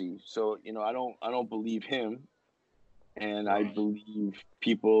lousy. So I don't believe him, and I believe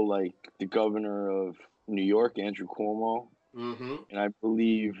people like the governor of New York, Andrew Cuomo, and I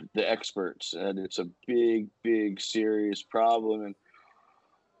believe the experts that it's a big, serious problem. And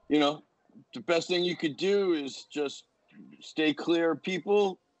the best thing you could do is just stay clear of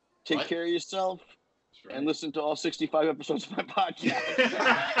people, take care of yourself. Right. And listen to all 65 episodes of my podcast.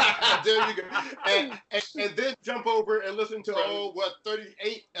 There you go. And then jump over and listen to all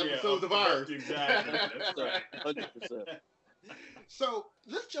 38 episodes of ours. Exactly. That's right. 100%. So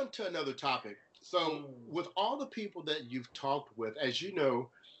let's jump to another topic. So with all the people that you've talked with, as you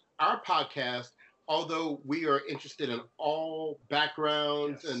know, our podcast, although we are interested in all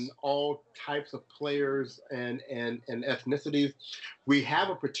backgrounds and all types of players and ethnicities, we have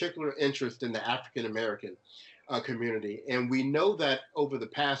a particular interest in the African American community. And we know that over the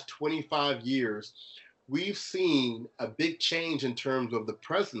past 25 years, we've seen a big change in terms of the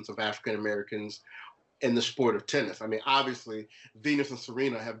presence of African Americans in the sport of tennis. I mean, obviously, Venus and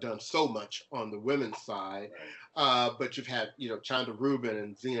Serena have done so much on the women's side, but you've had, Chanda Rubin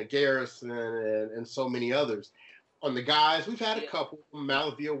and Zina Garrison and so many others. On the guys, we've had a couple,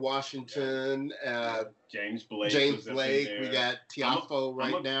 Malavia Washington, James Blake. We got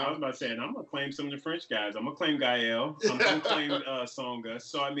Tiafoe now. I was about to say, and I'm going to claim some of the French guys. I'm going to claim Gael. I'm going to claim Tsonga.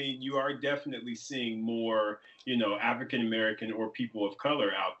 So, I mean, you are definitely seeing more, African-American or people of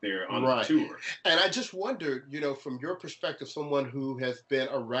color out there on the tour. And I just wondered, from your perspective, someone who has been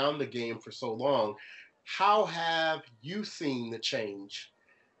around the game for so long, how have you seen the change?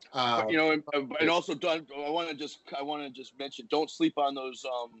 And also, Don, I want to just mention, don't sleep on those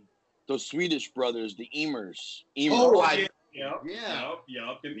Swedish brothers, the Emers. Yep. Them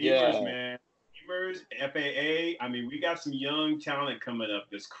Emers, man. Emers, FAA. I mean, we got some young talent coming up.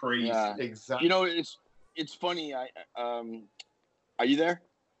 That's crazy. Yeah, exactly. It's funny. Are you there?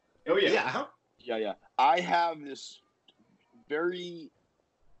 Oh yeah. Yeah. Uh-huh. Yeah. I have this very,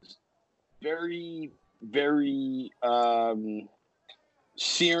 very, very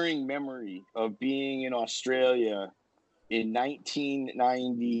searing memory of being in Australia in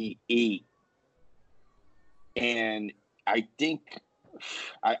 1998, and I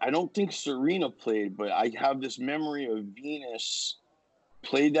don't think Serena played, but I have this memory of Venus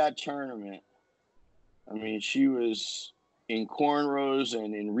played that tournament. I mean, she was in cornrows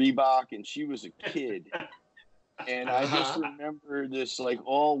and in Reebok, and she was a kid. And I just remember this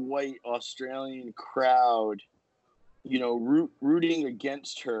all white Australian crowd rooting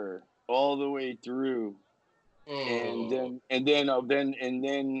against her all the way through, and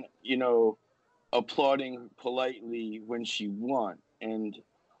then applauding politely when she won. And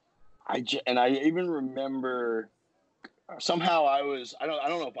I even remember somehow I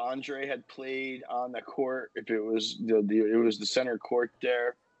don't know if Andre had played on the court, if it was it was the center court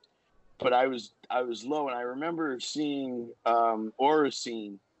there, but I was low, and I remember seeing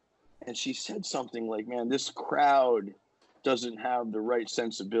Oracene, and she said something like, "Man, this crowd doesn't have the right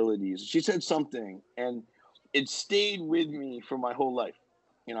sensibilities." She said something, and it stayed with me for my whole life.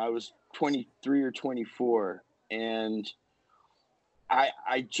 I was 23 or 24, and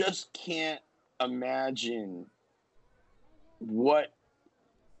I just can't imagine what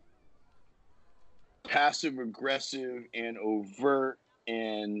passive aggressive and overt,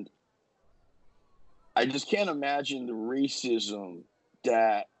 and I just can't imagine the racism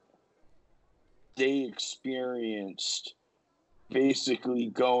that they experienced, basically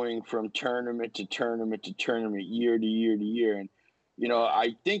going from tournament to tournament to tournament, year to year to year. And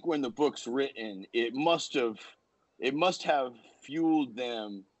I think when the book's written, it must have fueled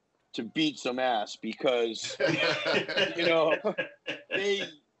them to beat some ass, because they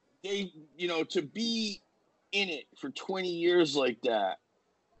to be in it for 20 years like that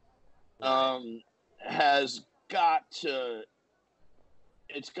has got to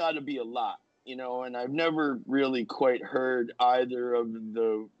be a lot, and I've never really quite heard either of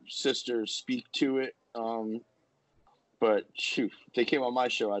the sisters speak to it, but shoot, if they came on my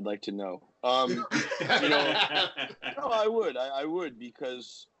show, I'd like to know. No, I would,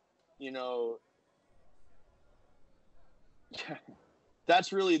 because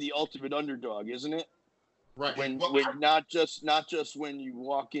that's really the ultimate underdog, isn't it? Right. When not just when you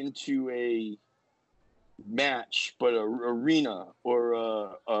walk into a match, but a arena or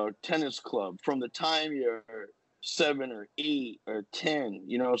a tennis club from the time you're 7 or 8 or 10.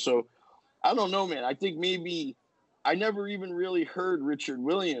 So I don't know, man. I think maybe I never even really heard Richard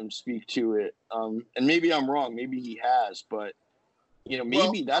Williams speak to it, and maybe I'm wrong. Maybe he has, but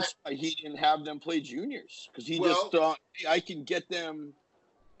maybe that's why he didn't have them play juniors, because he just thought, hey, I can get them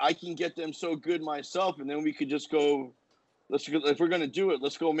so good myself, and then we could just go. If we're going to do it,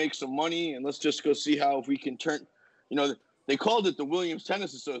 let's go make some money, and let's just go see if we can turn. They called it the Williams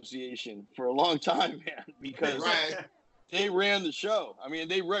Tennis Association for a long time, man, because they ran the show. I mean,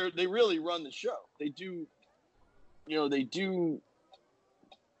 they really run the show. They do. They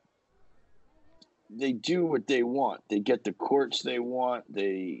do what they want. They get the courts they want.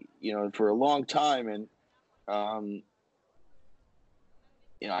 They, for a long time, and I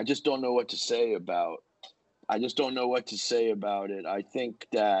just don't know what to say about. I just don't know what to say about it. I think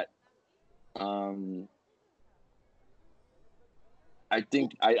that, I'd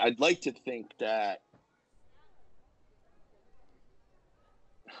like to think that.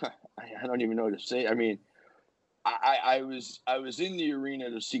 I don't even know what to say. I mean, I was in the arena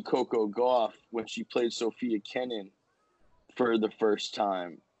to see Coco Gauff when she played Sophia Kenin for the first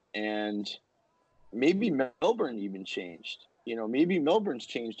time, and maybe Melbourne even changed. Maybe Melbourne's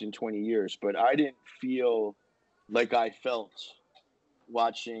changed in 20 years, but I didn't feel like I felt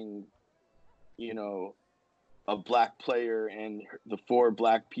watching, a black player and the 4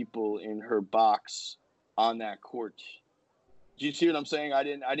 black people in her box on that court. Do you see what I'm saying? I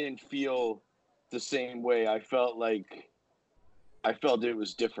didn't feel the same way. I felt it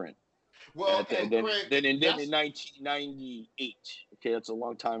was different. Well, than in 1998. Okay, that's a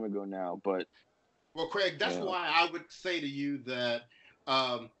long time ago now, but. Well, Craig, that's why I would say to you that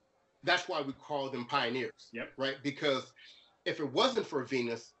that's why we call them pioneers. Yep. Right? Because if it wasn't for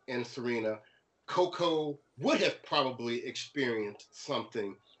Venus and Serena, Coco would have probably experienced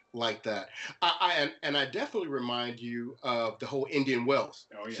something like that. I definitely remind you of the whole Indian Wells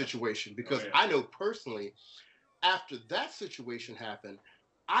situation, because I know personally, after that situation happened,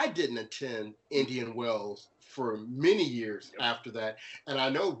 I didn't attend Indian Wells for many years after that. And I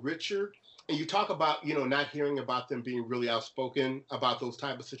know Richard, and you talk about, not hearing about them being really outspoken about those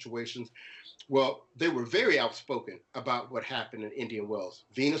type of situations. Well, they were very outspoken about what happened in Indian Wells.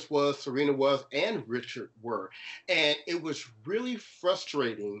 Venus was, Serena was, and Richard were. And it was really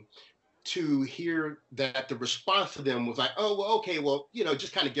frustrating to hear that the response to them was like, oh, well, okay, well,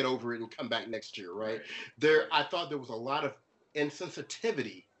 just kind of get over it and come back next year, right? I thought there was a lot of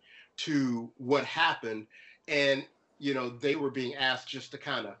insensitivity to what happened. And, they were being asked just to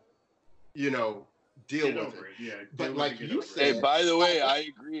kind of, deal with it. Yeah, but like you said, hey, by the way, I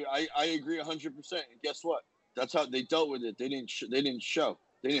agree 100%. And guess what? That's how they dealt with it. They didn't show.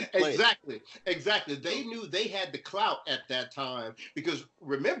 They didn't play. Exactly. They knew they had the clout at that time because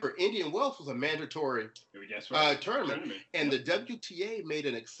remember, Indian Wells was a mandatory tournament, and the WTA made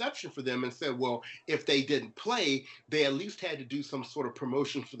an exception for them and said, well, if they didn't play, they at least had to do some sort of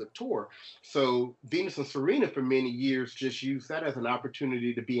promotion for the tour. So Venus and Serena for many years just used that as an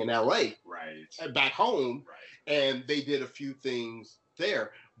opportunity to be in LA, back home, and they did a few things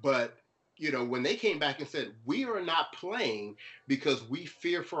there, but when they came back and said, we are not playing because we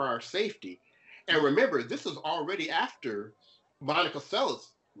fear for our safety. And remember, this is already after Monica Seles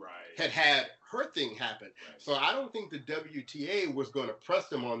had her thing happen. So I don't think the WTA was going to press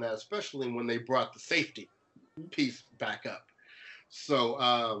them on that, especially when they brought the safety piece back up.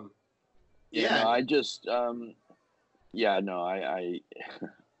 So,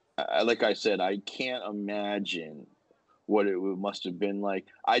 like I said, I can't imagine what it must have been like.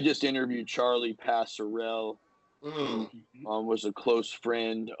 I just interviewed Charlie Passerelle, who was a close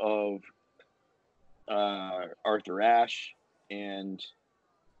friend of Arthur Ashe, and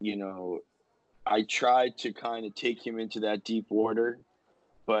I tried to kind of take him into that deep water,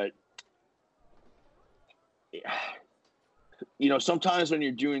 but sometimes when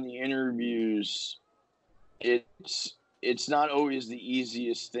you're doing the interviews, it's not always the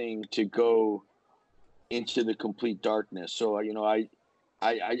easiest thing to go into the complete darkness. So, I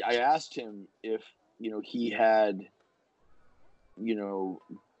asked him if, he had,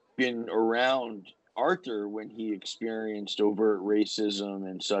 been around Arthur when he experienced overt racism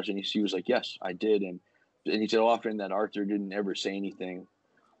and such. And he was like, yes, I did. And he said often that Arthur didn't ever say anything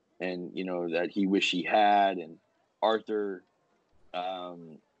and, that he wished he had. And Arthur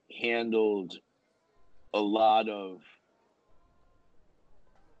handled a lot of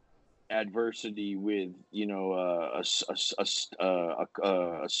adversity with a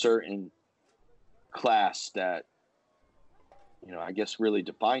certain class that I guess really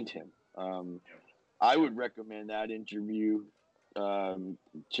defined him. I would recommend that interview I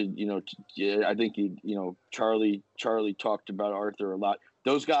think Charlie talked about Arthur a lot.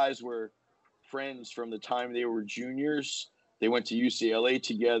 Those guys were friends from the time they were juniors. They went to UCLA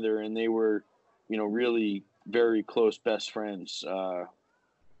together, and they were really very close best friends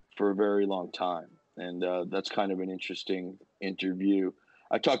for a very long time. And that's kind of an interesting interview.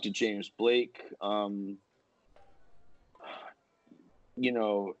 I talked to James Blake.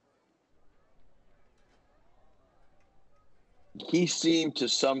 He seems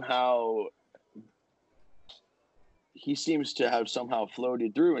to have somehow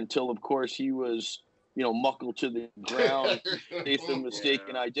floated through until, of course, he was, muckled to the ground based on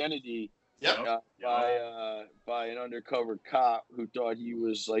mistaken identity by an undercover cop who thought he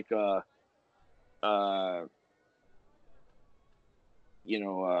was like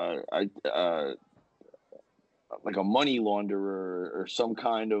like a money launderer or some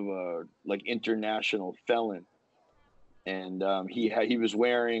kind of a international felon. And he was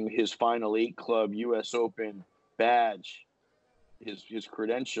wearing his Final Eight Club U.S. Open badge, his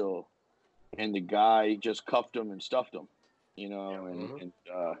credential, and the guy just cuffed him and stuffed him,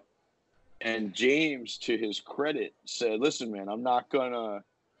 and James, to his credit, said, "Listen, man, I'm not gonna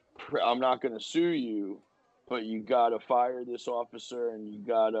sue you, but you gotta fire this officer, and you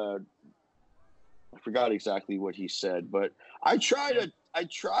gotta." I forgot exactly what he said, but I try to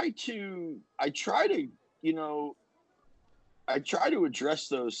address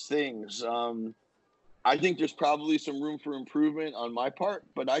those things. I think there's probably some room for improvement on my part,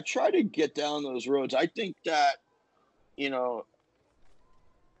 but I try to get down those roads. I think that,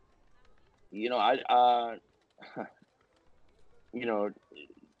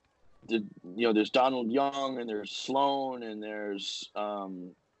 there's Donald Young and there's Sloan and there's,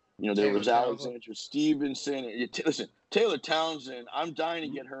 there was Alexandra Stevenson. Listen, Taylor Townsend, I'm dying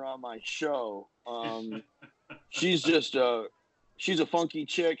to get her on my show. She's just she's a funky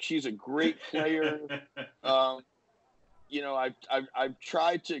chick. She's a great player. I've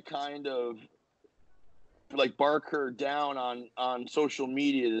tried to kind of bark her down on social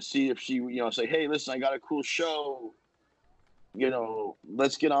media to see if she, say, hey, listen, I got a cool show.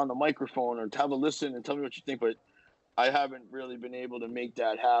 Let's get on the microphone or have a listen and tell me what you think. But I haven't really been able to make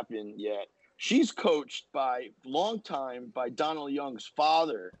that happen yet. She's coached by Donald Young's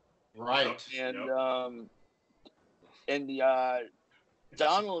father. Right. And,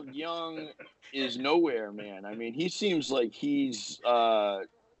 Donald Young is nowhere, man. I mean, he seems like he's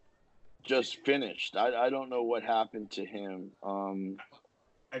just finished. I don't know what happened to him.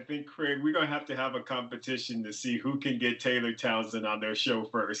 I think, Craig, we're going to have a competition to see who can get Taylor Townsend on their show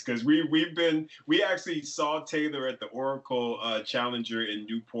first. Because we actually saw Taylor at the Oracle Challenger in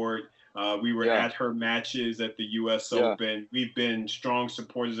Newport We were at her matches at the U.S. Open. We've been strong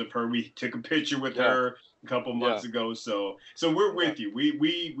supporters of her. We took a picture with her a couple months ago. So we're with you.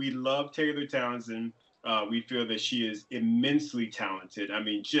 We love Taylor Townsend. We feel that she is immensely talented. I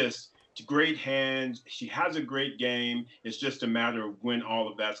mean, just great hands. She has a great game. It's just a matter of when all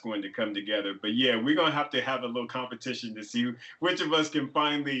of that's going to come together. But yeah, we're going to have a little competition to see which of us can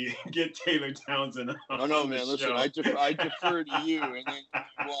finally get Taylor Townsend on no, the man. show. Listen, I defer to you, and then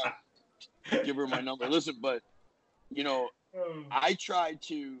you want to give her my number. Listen, but I tried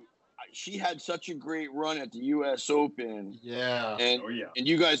to. She had such a great run at the U.S. Open. Yeah. And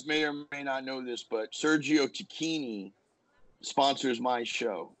you guys may or may not know this, but Sergio Tacchini sponsors my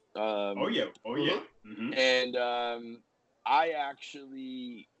show. Mm-hmm. And I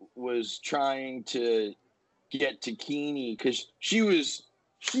actually was trying to get Tacchini because she was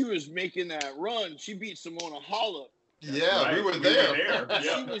making that run. She beat Simona Halep. Yeah, we were there.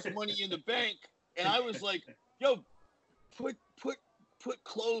 She was Money in the Bank, and I was like, "Yo, put the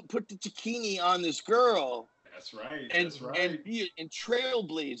Tacchini on this girl." That's right. And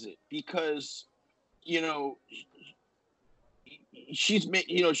trailblaze it because she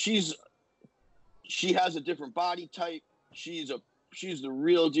has a different body type. She's the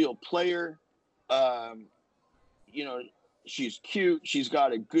real deal player. She's cute. She's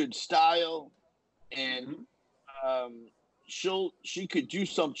got a good style, and she could do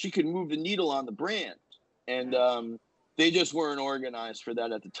something. She could move the needle on the brand, and they just weren't organized for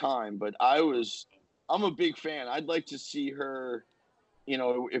that at the time. But I'm a big fan. I'd like to see her.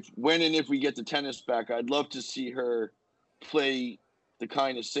 If we get the tennis back, I'd love to see her play the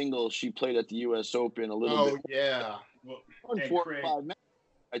kind of singles she played at the U.S. Open a little bit. Oh, yeah. Well, 4 or 5 matches,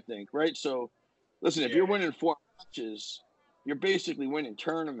 I think, right? So, listen, if you're winning 4 matches, you're basically winning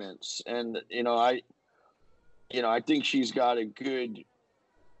tournaments. And, I think she has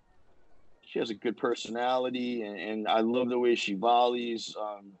a good personality, and I love the way she volleys.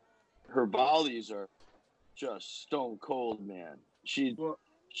 Her volleys are just stone cold, man. She's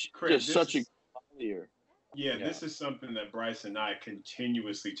just such a good volleyer. Yeah, this is something that Bryce and I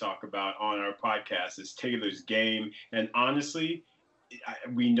continuously talk about on our podcast is Taylor's game. And honestly,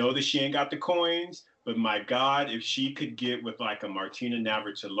 we know that she ain't got the coins, but my God, if she could get with like a Martina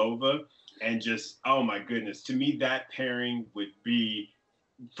Navratilova and just, oh my goodness, to me, that pairing would be,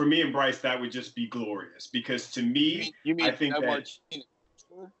 for me and Bryce, that would just be glorious. Because to me, you mean I think that... Martina?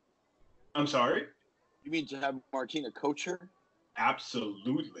 I'm sorry? You mean to have Martina coach her?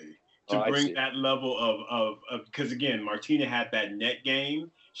 Absolutely. To bring that level of because again, Martina had that net game.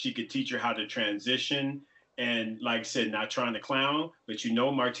 She could teach her how to transition and, like I said, not trying to clown, but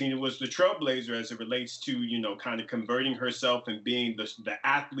Martina was the trailblazer as it relates to, kind of converting herself and being the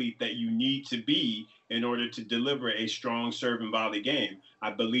athlete that you need to be in order to deliver a strong serve and volley game.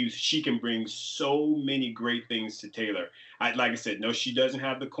 I believe she can bring so many great things to Taylor. Like I said, no, she doesn't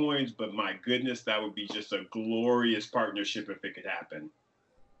have the coins, but my goodness, that would be just a glorious partnership if it could happen.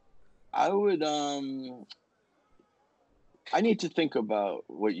 I would. I need to think about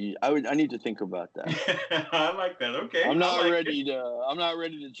I need to think about that. I like that. Okay. I'm not ready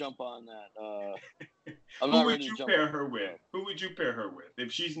to jump on that. Who would you pair her with?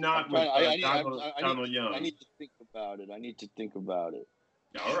 If she's not with Donald Young? I need to think about it.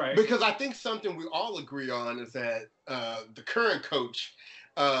 All right. Because I think something we all agree on is that the current coach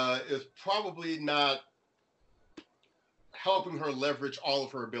is probably not helping her leverage all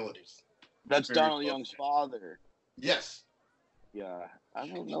of her abilities. That's Donald Young's father. Yes. Yeah, I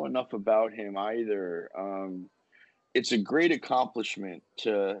don't know enough about him either. It's a great accomplishment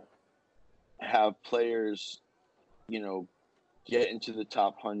to have players, get into the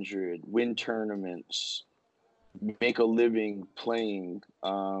top 100, win tournaments, make a living playing.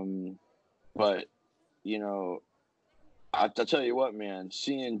 But, I'll tell you what, man,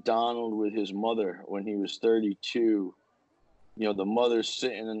 seeing Donald with his mother when he was 32, the mother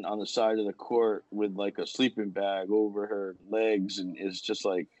sitting on the side of the court with like a sleeping bag over her legs, and it's just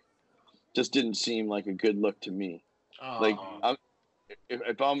didn't seem like a good look to me. Like,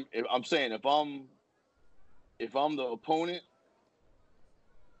 if I'm the opponent,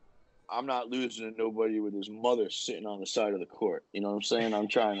 I'm not losing to nobody with his mother sitting on the side of the court. You know what I'm saying? I'm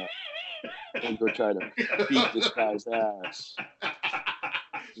trying to go try to beat this guy's ass.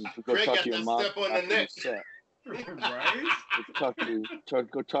 Go Craig talk got to your that mom step on the neck. Right? Go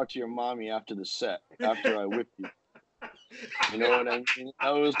talk to your mommy after the set, after I whip you. You know what I mean? That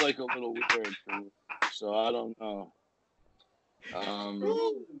was like a little weird for me. So I don't know.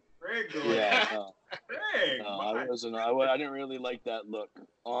 Greg, Greg, I wasn't. I didn't really like that look.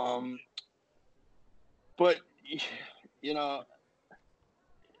 But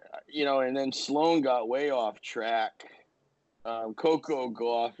and then Sloane got way off track. Coco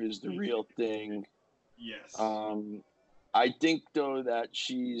Gauff is the real thing. Yes. I think though that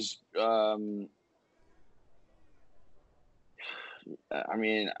she's.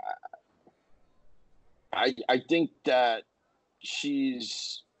 I think that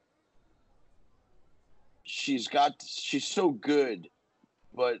she's so good,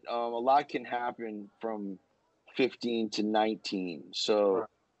 but a lot can happen from 15 to 19. So,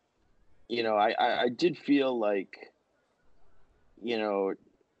 I did feel like,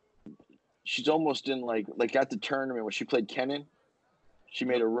 she's almost in like at the tournament when she played Kenin, she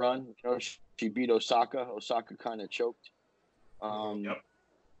made a run. She beat Osaka. Osaka kind of choked. Yep.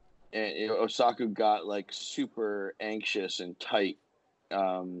 And Osaka got like super anxious and tight.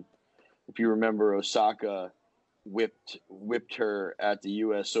 If you remember, Osaka whipped her at the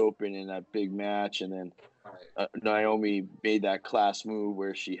U.S. Open in that big match, and then Naomi made that class move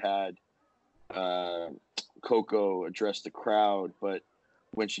where she had Coco address the crowd. But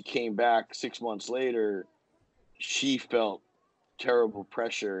when she came back 6 months later, she felt terrible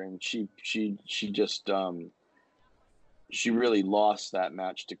pressure, and she just she really lost that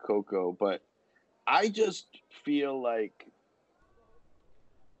match to Coco. But I just feel like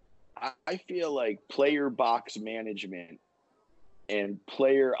player box management and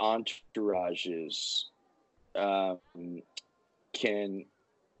player entourages can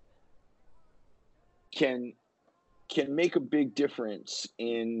make a big difference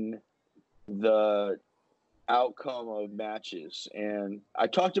in the outcome of matches. And I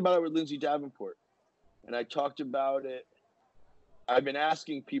talked about it with Lindsay Davenport, and I talked about it. I've been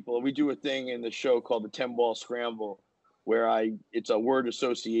asking people, we do a thing in the show called the 10-ball scramble, where it's a word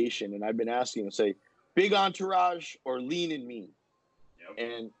association, and I've been asking to say big entourage or lean and mean.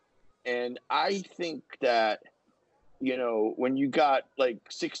 Yep. And I think that, when you got like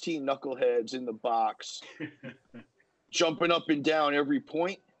 16 knuckleheads in the box jumping up and down every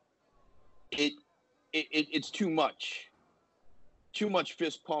point, it's too much. Too much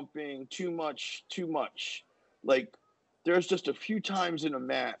fist pumping, too much. Like, there's just a few times in a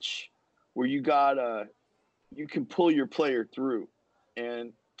match where you can pull your player through.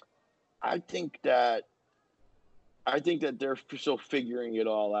 And I think that they're still figuring it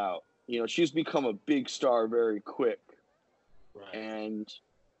all out. She's become a big star very quick. Right.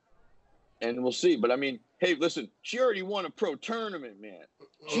 And we'll see. But I mean, hey, listen, she already won a pro tournament, man.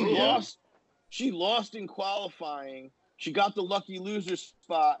 She lost in qualifying. She got the lucky loser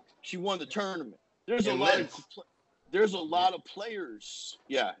spot. She won the tournament. There's a lot of players.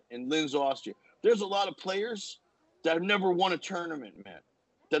 Yeah, in Linz, Austria. There's a lot of players that have never won a tournament, man,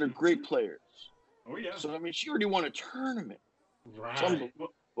 that are great players. Oh, yeah. So, I mean, she already won a tournament. Right. It's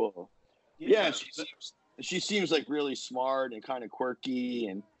unbelievable. Yeah, she seems like really smart and kind of quirky,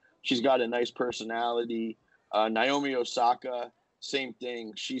 and she's got a nice personality. Naomi Osaka, same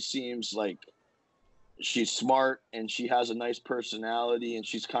thing. She seems like she's smart and she has a nice personality, and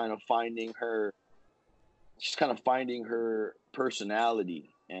she's kind of finding her personality.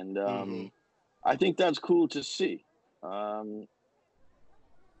 And I think that's cool to see. That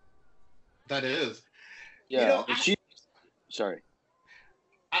is. Yeah. Sorry.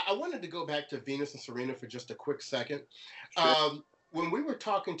 I wanted to go back to Venus and Serena for just a quick second. Sure. When we were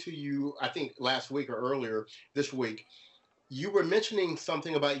talking to you, I think last week or earlier this week, you were mentioning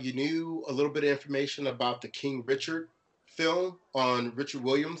something about you knew a little bit of information about the King Richard film on Richard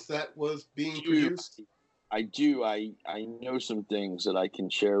Williams that was being produced. I do. I know some things that I can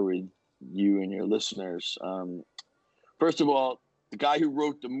share with you and your listeners. First of all, the guy who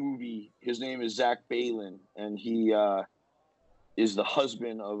wrote the movie, his name is Zach Balin, and he is the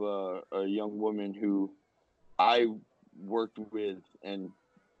husband of a young woman who I worked with, and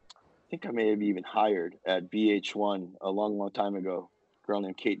I think I may have even hired at VH1 a long, long time ago, a girl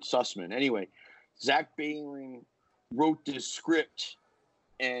named Kate Sussman. Anyway, Zach Balin wrote this script,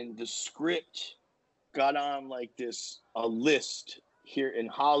 and the script got on like a list here in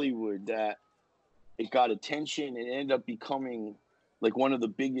Hollywood that it got attention and ended up becoming like one of the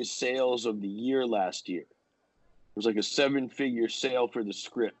biggest sales of the year last year. It was like a 7-figure sale for the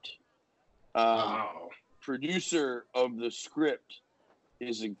script. Wow. Producer of the script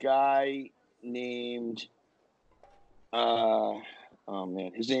is a guy named,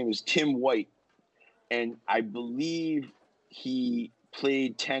 his name is Tim White. And I believe he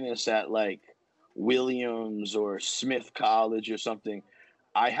played tennis at like Williams or Smith College or something.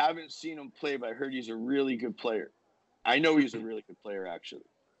 I haven't seen him play, but I heard he's a really good player. I know he's a really good player, actually.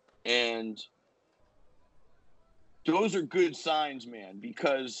 And those are good signs, man,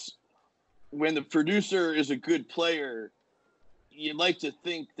 because when the producer is a good player, you'd like to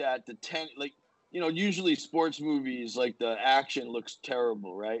think that usually sports movies, like the action looks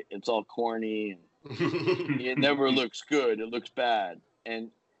terrible, right? It's all corny and it never looks good. It looks bad.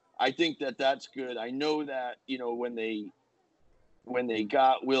 And I think that that's good. I know that, when they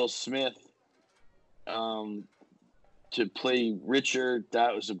got Will Smith to play Richard,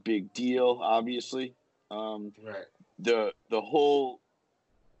 that was a big deal, obviously. Right. The whole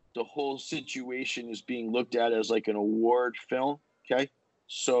situation is being looked at as like an award film. Okay.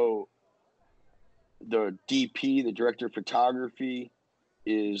 So the DP, the director of photography,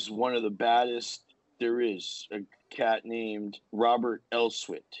 is one of the baddest there is, a cat named Robert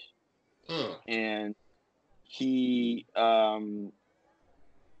Elswit. And he, man,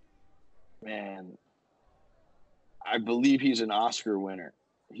 I believe he's an Oscar winner.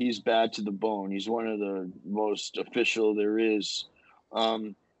 He's bad to the bone. He's one of the most official there is.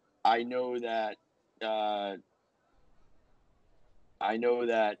 I know that,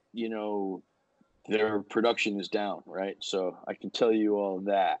 their production is down, right? So I can tell you all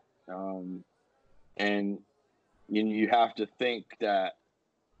that. And you have to think that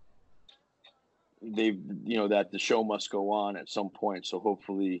that the show must go on at some point. So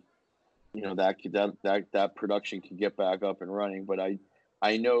hopefully, that production can get back up and running. But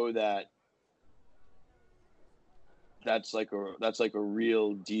I know that that's like a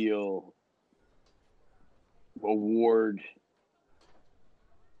real deal award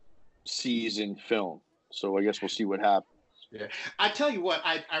season film. So I guess we'll see what happens. Yeah, I tell you what,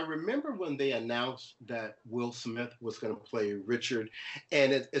 I remember when they announced that Will Smith was going to play Richard,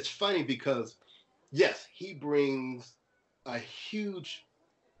 and it's funny because, yes, he brings a huge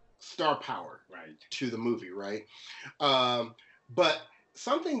star power to the movie, right? But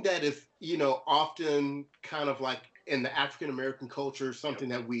something that is, often kind of like in the African American culture, something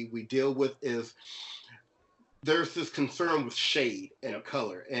that we deal with is there's this concern with shade and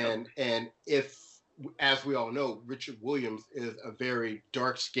color, and if, as we all know, Richard Williams is a very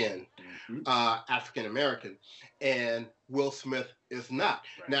dark-skinned African American, and Will Smith is not.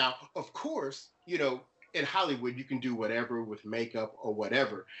 Right. Now, of course, in Hollywood, you can do whatever with makeup or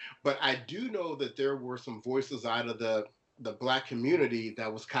whatever, but I do know that there were some voices out of the Black community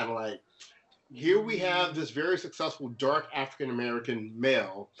that was kind of like, here we have this very successful dark African American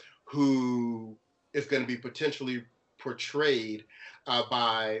male who is going to be potentially portrayed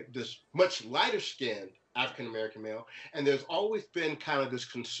by this much lighter skinned African American male. And there's always been kind of this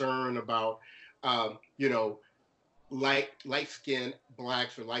concern about, light skinned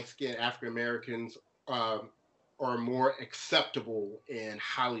Blacks or light skinned African Americans are more acceptable in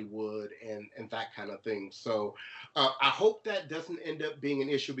Hollywood and that kind of thing. So I hope that doesn't end up being an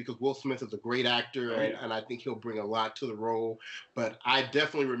issue, because Will Smith is a great actor, and I think he'll bring a lot to the role. But I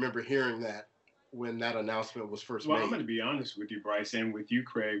definitely remember hearing that when that announcement was first made. Well, I'm going to be honest with you, Bryce, and with you,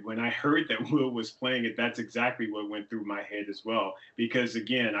 Craig. When I heard that Will was playing it, that's exactly what went through my head as well. Because,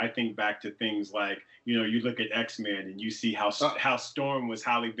 again, I think back to things like, you look at X-Men and you see how Storm was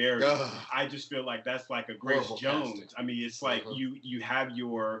Halle Berry. I just feel like that's like a Grace Jones. Casting. I mean, it's like you have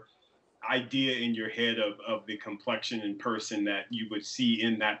your idea in your head of the complexion and person that you would see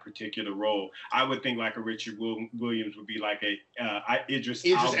in that particular role. I would think like a Richard Williams would be like a Idris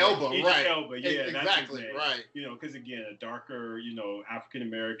Elba. Right. Elba, yeah, exactly, right. Because again, a darker, African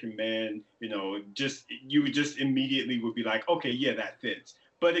American man, you would just immediately would be like, okay, yeah, that fits.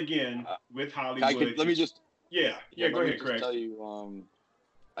 But again, with Hollywood, let me just go ahead, Craig. Tell you,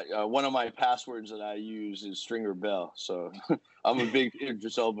 one of my passwords that I use is Stringer Bell, so I'm a big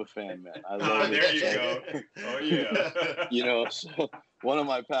Idris Elba fan, man. I love it. There you go. Oh yeah. So one of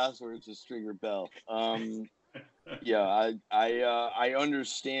my passwords is Stringer Bell. I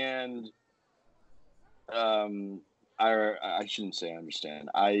understand. I shouldn't say understand.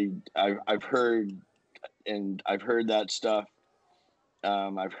 I've heard that stuff.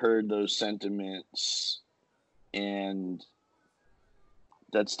 I've heard those sentiments, and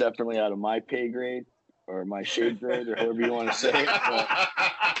that's definitely out of my pay grade or my shade grade, or however you want to say it.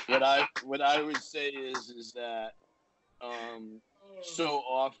 But what I would say is that so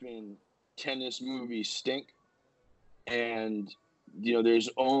often tennis movies stink, and there's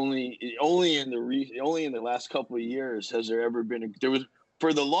only in the last couple of years has there ever been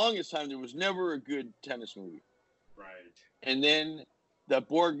for the longest time there was never a good tennis movie. Right. And then the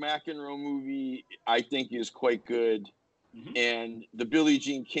Borg McEnroe movie I think is quite good. Mm-hmm. And the Billie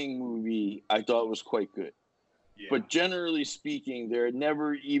Jean King movie, I thought was quite good. Yeah. But generally speaking, there had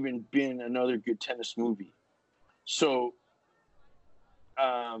never even been another good tennis movie. So,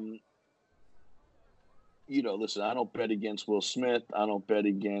 listen, I don't bet against Will Smith. I don't bet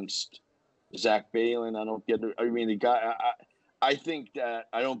against Zach Baylin. I don't get. I mean, the guy. I think that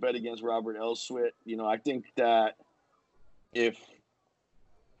I don't bet against Robert Elswit. I think that if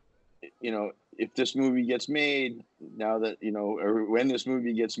this movie gets made, now that or when this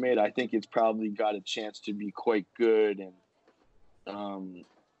movie gets made, I think it's probably got a chance to be quite good. And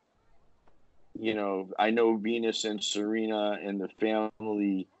I know Venus and Serena and the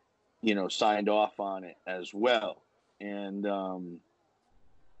family signed off on it as well, and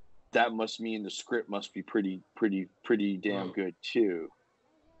that must mean the script must be pretty damn good too.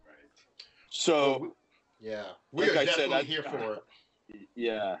 Right. So we are definitely here for it.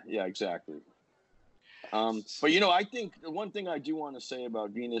 Yeah, exactly. But I think the one thing I do want to say about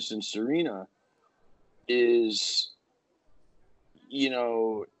Venus and Serena is,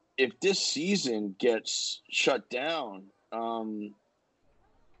 if this season gets shut down, do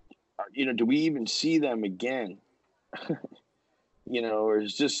we even see them again? Or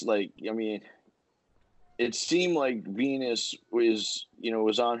it's just like, it seemed like Venus was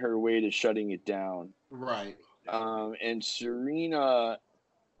on her way to shutting it down. Right. And Serena,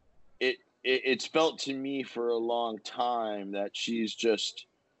 it's felt to me for a long time that she's just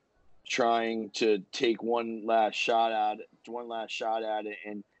trying to take one last shot at it,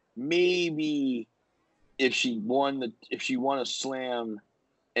 and maybe if she won a slam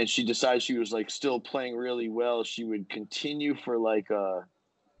and she decided she was like still playing really well, she would continue for like a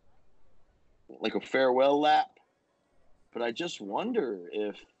farewell lap. But I just wonder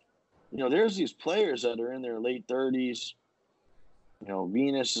if there's these players that are in their late 30s.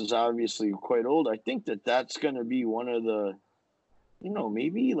 Venus is obviously quite old. I think that that's going to be one of the,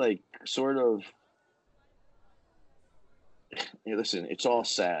 maybe like sort of, listen, it's all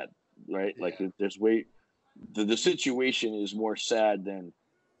sad, right? Yeah. Like there's the situation is more sad than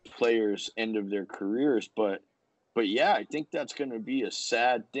players' end of their careers. But yeah, I think that's going to be a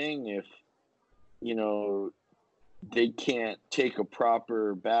sad thing if, they can't take a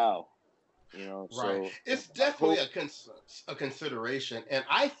proper bow. Right. So it's definitely a consideration. And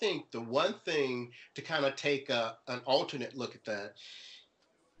I think the one thing to kind of take an alternate look at that,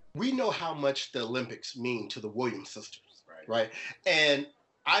 we know how much the Olympics mean to the Williams sisters, right? And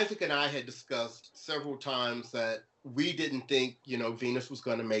Isaac and I had discussed several times that we didn't think, Venus was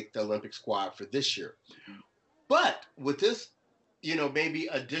going to make the Olympic squad for this year. Mm-hmm. But with this, maybe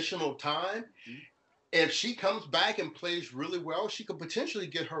additional time, if she comes back and plays really well, she could potentially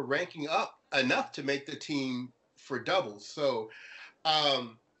get her ranking up enough to make the team for doubles. So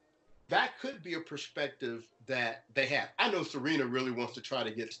that could be a perspective that they have. I know Serena really wants to try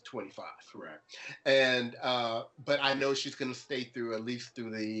to get to 25. Correct. And but I know she's going to stay through at least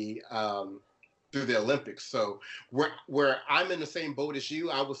through the Olympics. So where I'm in the same boat as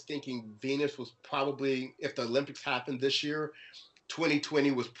you, I was thinking Venus was probably, if the Olympics happened this year,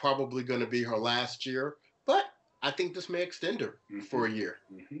 2020 was probably going to be her last year, but I think this may extend her for a year.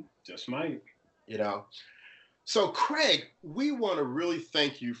 Mm-hmm. Just might. So, Craig, we want to really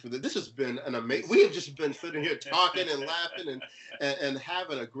thank you for that. This has been an amazing. We have just been sitting here talking and laughing and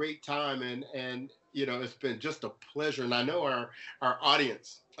having a great time, and it's been just a pleasure. And I know our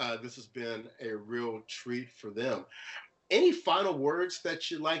audience, this has been a real treat for them. Any final words that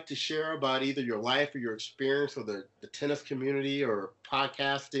you'd like to share about either your life or your experience or the tennis community or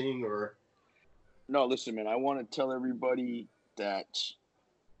podcasting or? No, listen, man, I want to tell everybody that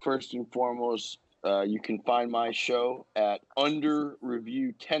first and foremost, you can find my show at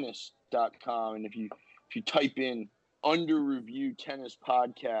underreviewtennis.com. And if you type in Under Review Tennis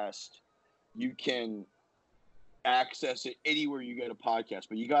Podcast, you can access it anywhere you get a podcast.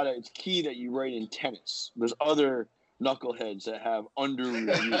 But it's key that you write in tennis. There's other knuckleheads that have under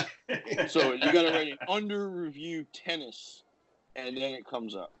review. So you got to write an under review tennis, and then it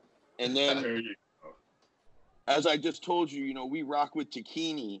comes up. And then, as I just told you, we rock with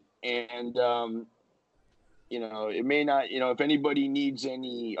Tacchini, and it may not, if anybody needs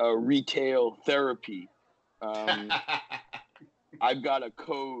any retail therapy, I've got a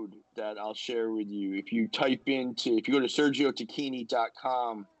code that I'll share with you. If you go to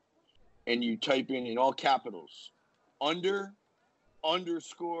SergioTacchini.com and you type in all capitals,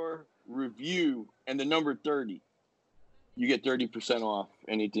 _review and the number 30, you get 30% off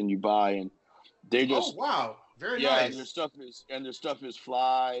anything you buy. And they just, oh wow, very nice. And their stuff is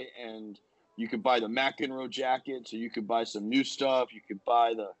fly, and you could buy the McEnroe jacket, so you could buy some new stuff. You could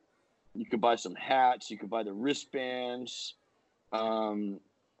buy some hats. You could buy the wristbands, and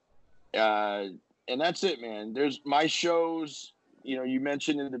that's it, man. There's my shows. You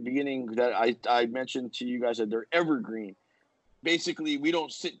mentioned in the beginning that I mentioned to you guys that they're evergreen. Basically, we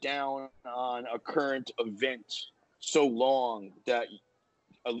don't sit down on a current event so long that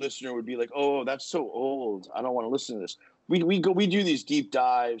a listener would be like, oh, that's so old, I don't want to listen to this. we do these deep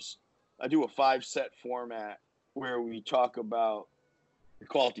dives. I do a 5-set format where we talk about, we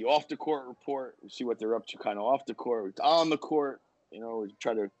call it the off the court report. We see what they're up to kind of off the court, on the court. We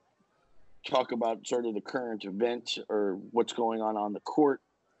try to talk about sort of the current event or what's going on the court.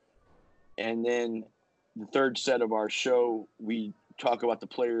 And then the third set of our show, we talk about the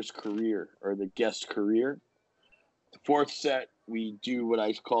player's career or the guest's career. The fourth set, we do what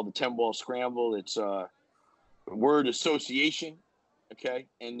I call the 10-ball scramble. It's word association, okay?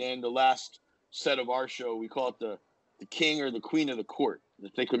 And then the last set of our show, we call it the king or the queen of the court.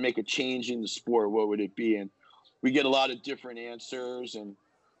 If they could make a change in the sport, what would it be? And we get a lot of different answers, and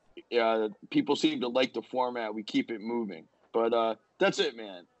people seem to like the format. We keep it moving. But that's it,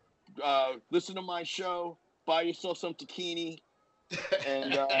 man. Listen to my show, buy yourself some tahini,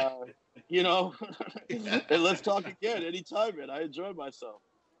 and, and let's talk again anytime, man. I enjoyed myself.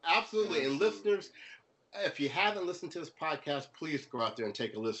 Absolutely. And listeners, if you haven't listened to this podcast, please go out there and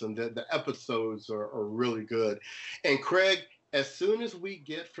take a listen. The episodes are really good. And Craig, as soon as we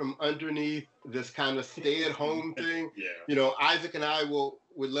get from underneath this kind of stay-at-home thing, Isaac and I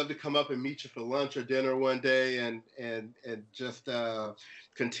would love to come up and meet you for lunch or dinner one day and just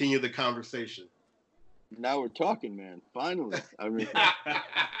continue the conversation. Now we're talking, man. Finally. I mean,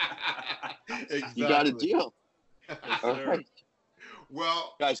 exactly. You got a deal. Yes, All right.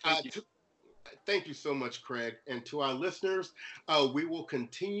 Well, guys, thank you. Thank you so much, Craig. And to our listeners, we will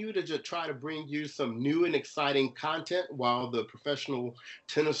continue to just try to bring you some new and exciting content while the professional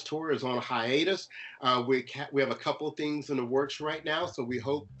tennis tour is on hiatus. We have a couple of things in the works right now, so we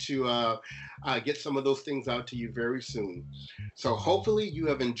hope to get some of those things out to you very soon. So hopefully you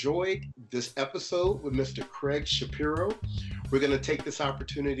have enjoyed this episode with Mr. Craig Shapiro. We're going to take this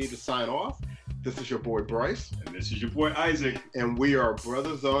opportunity to sign off. This is your boy, Bryce. And this is your boy, Isaac. And we are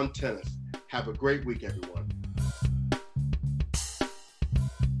Brothers on Tennis. Have a great week, everyone.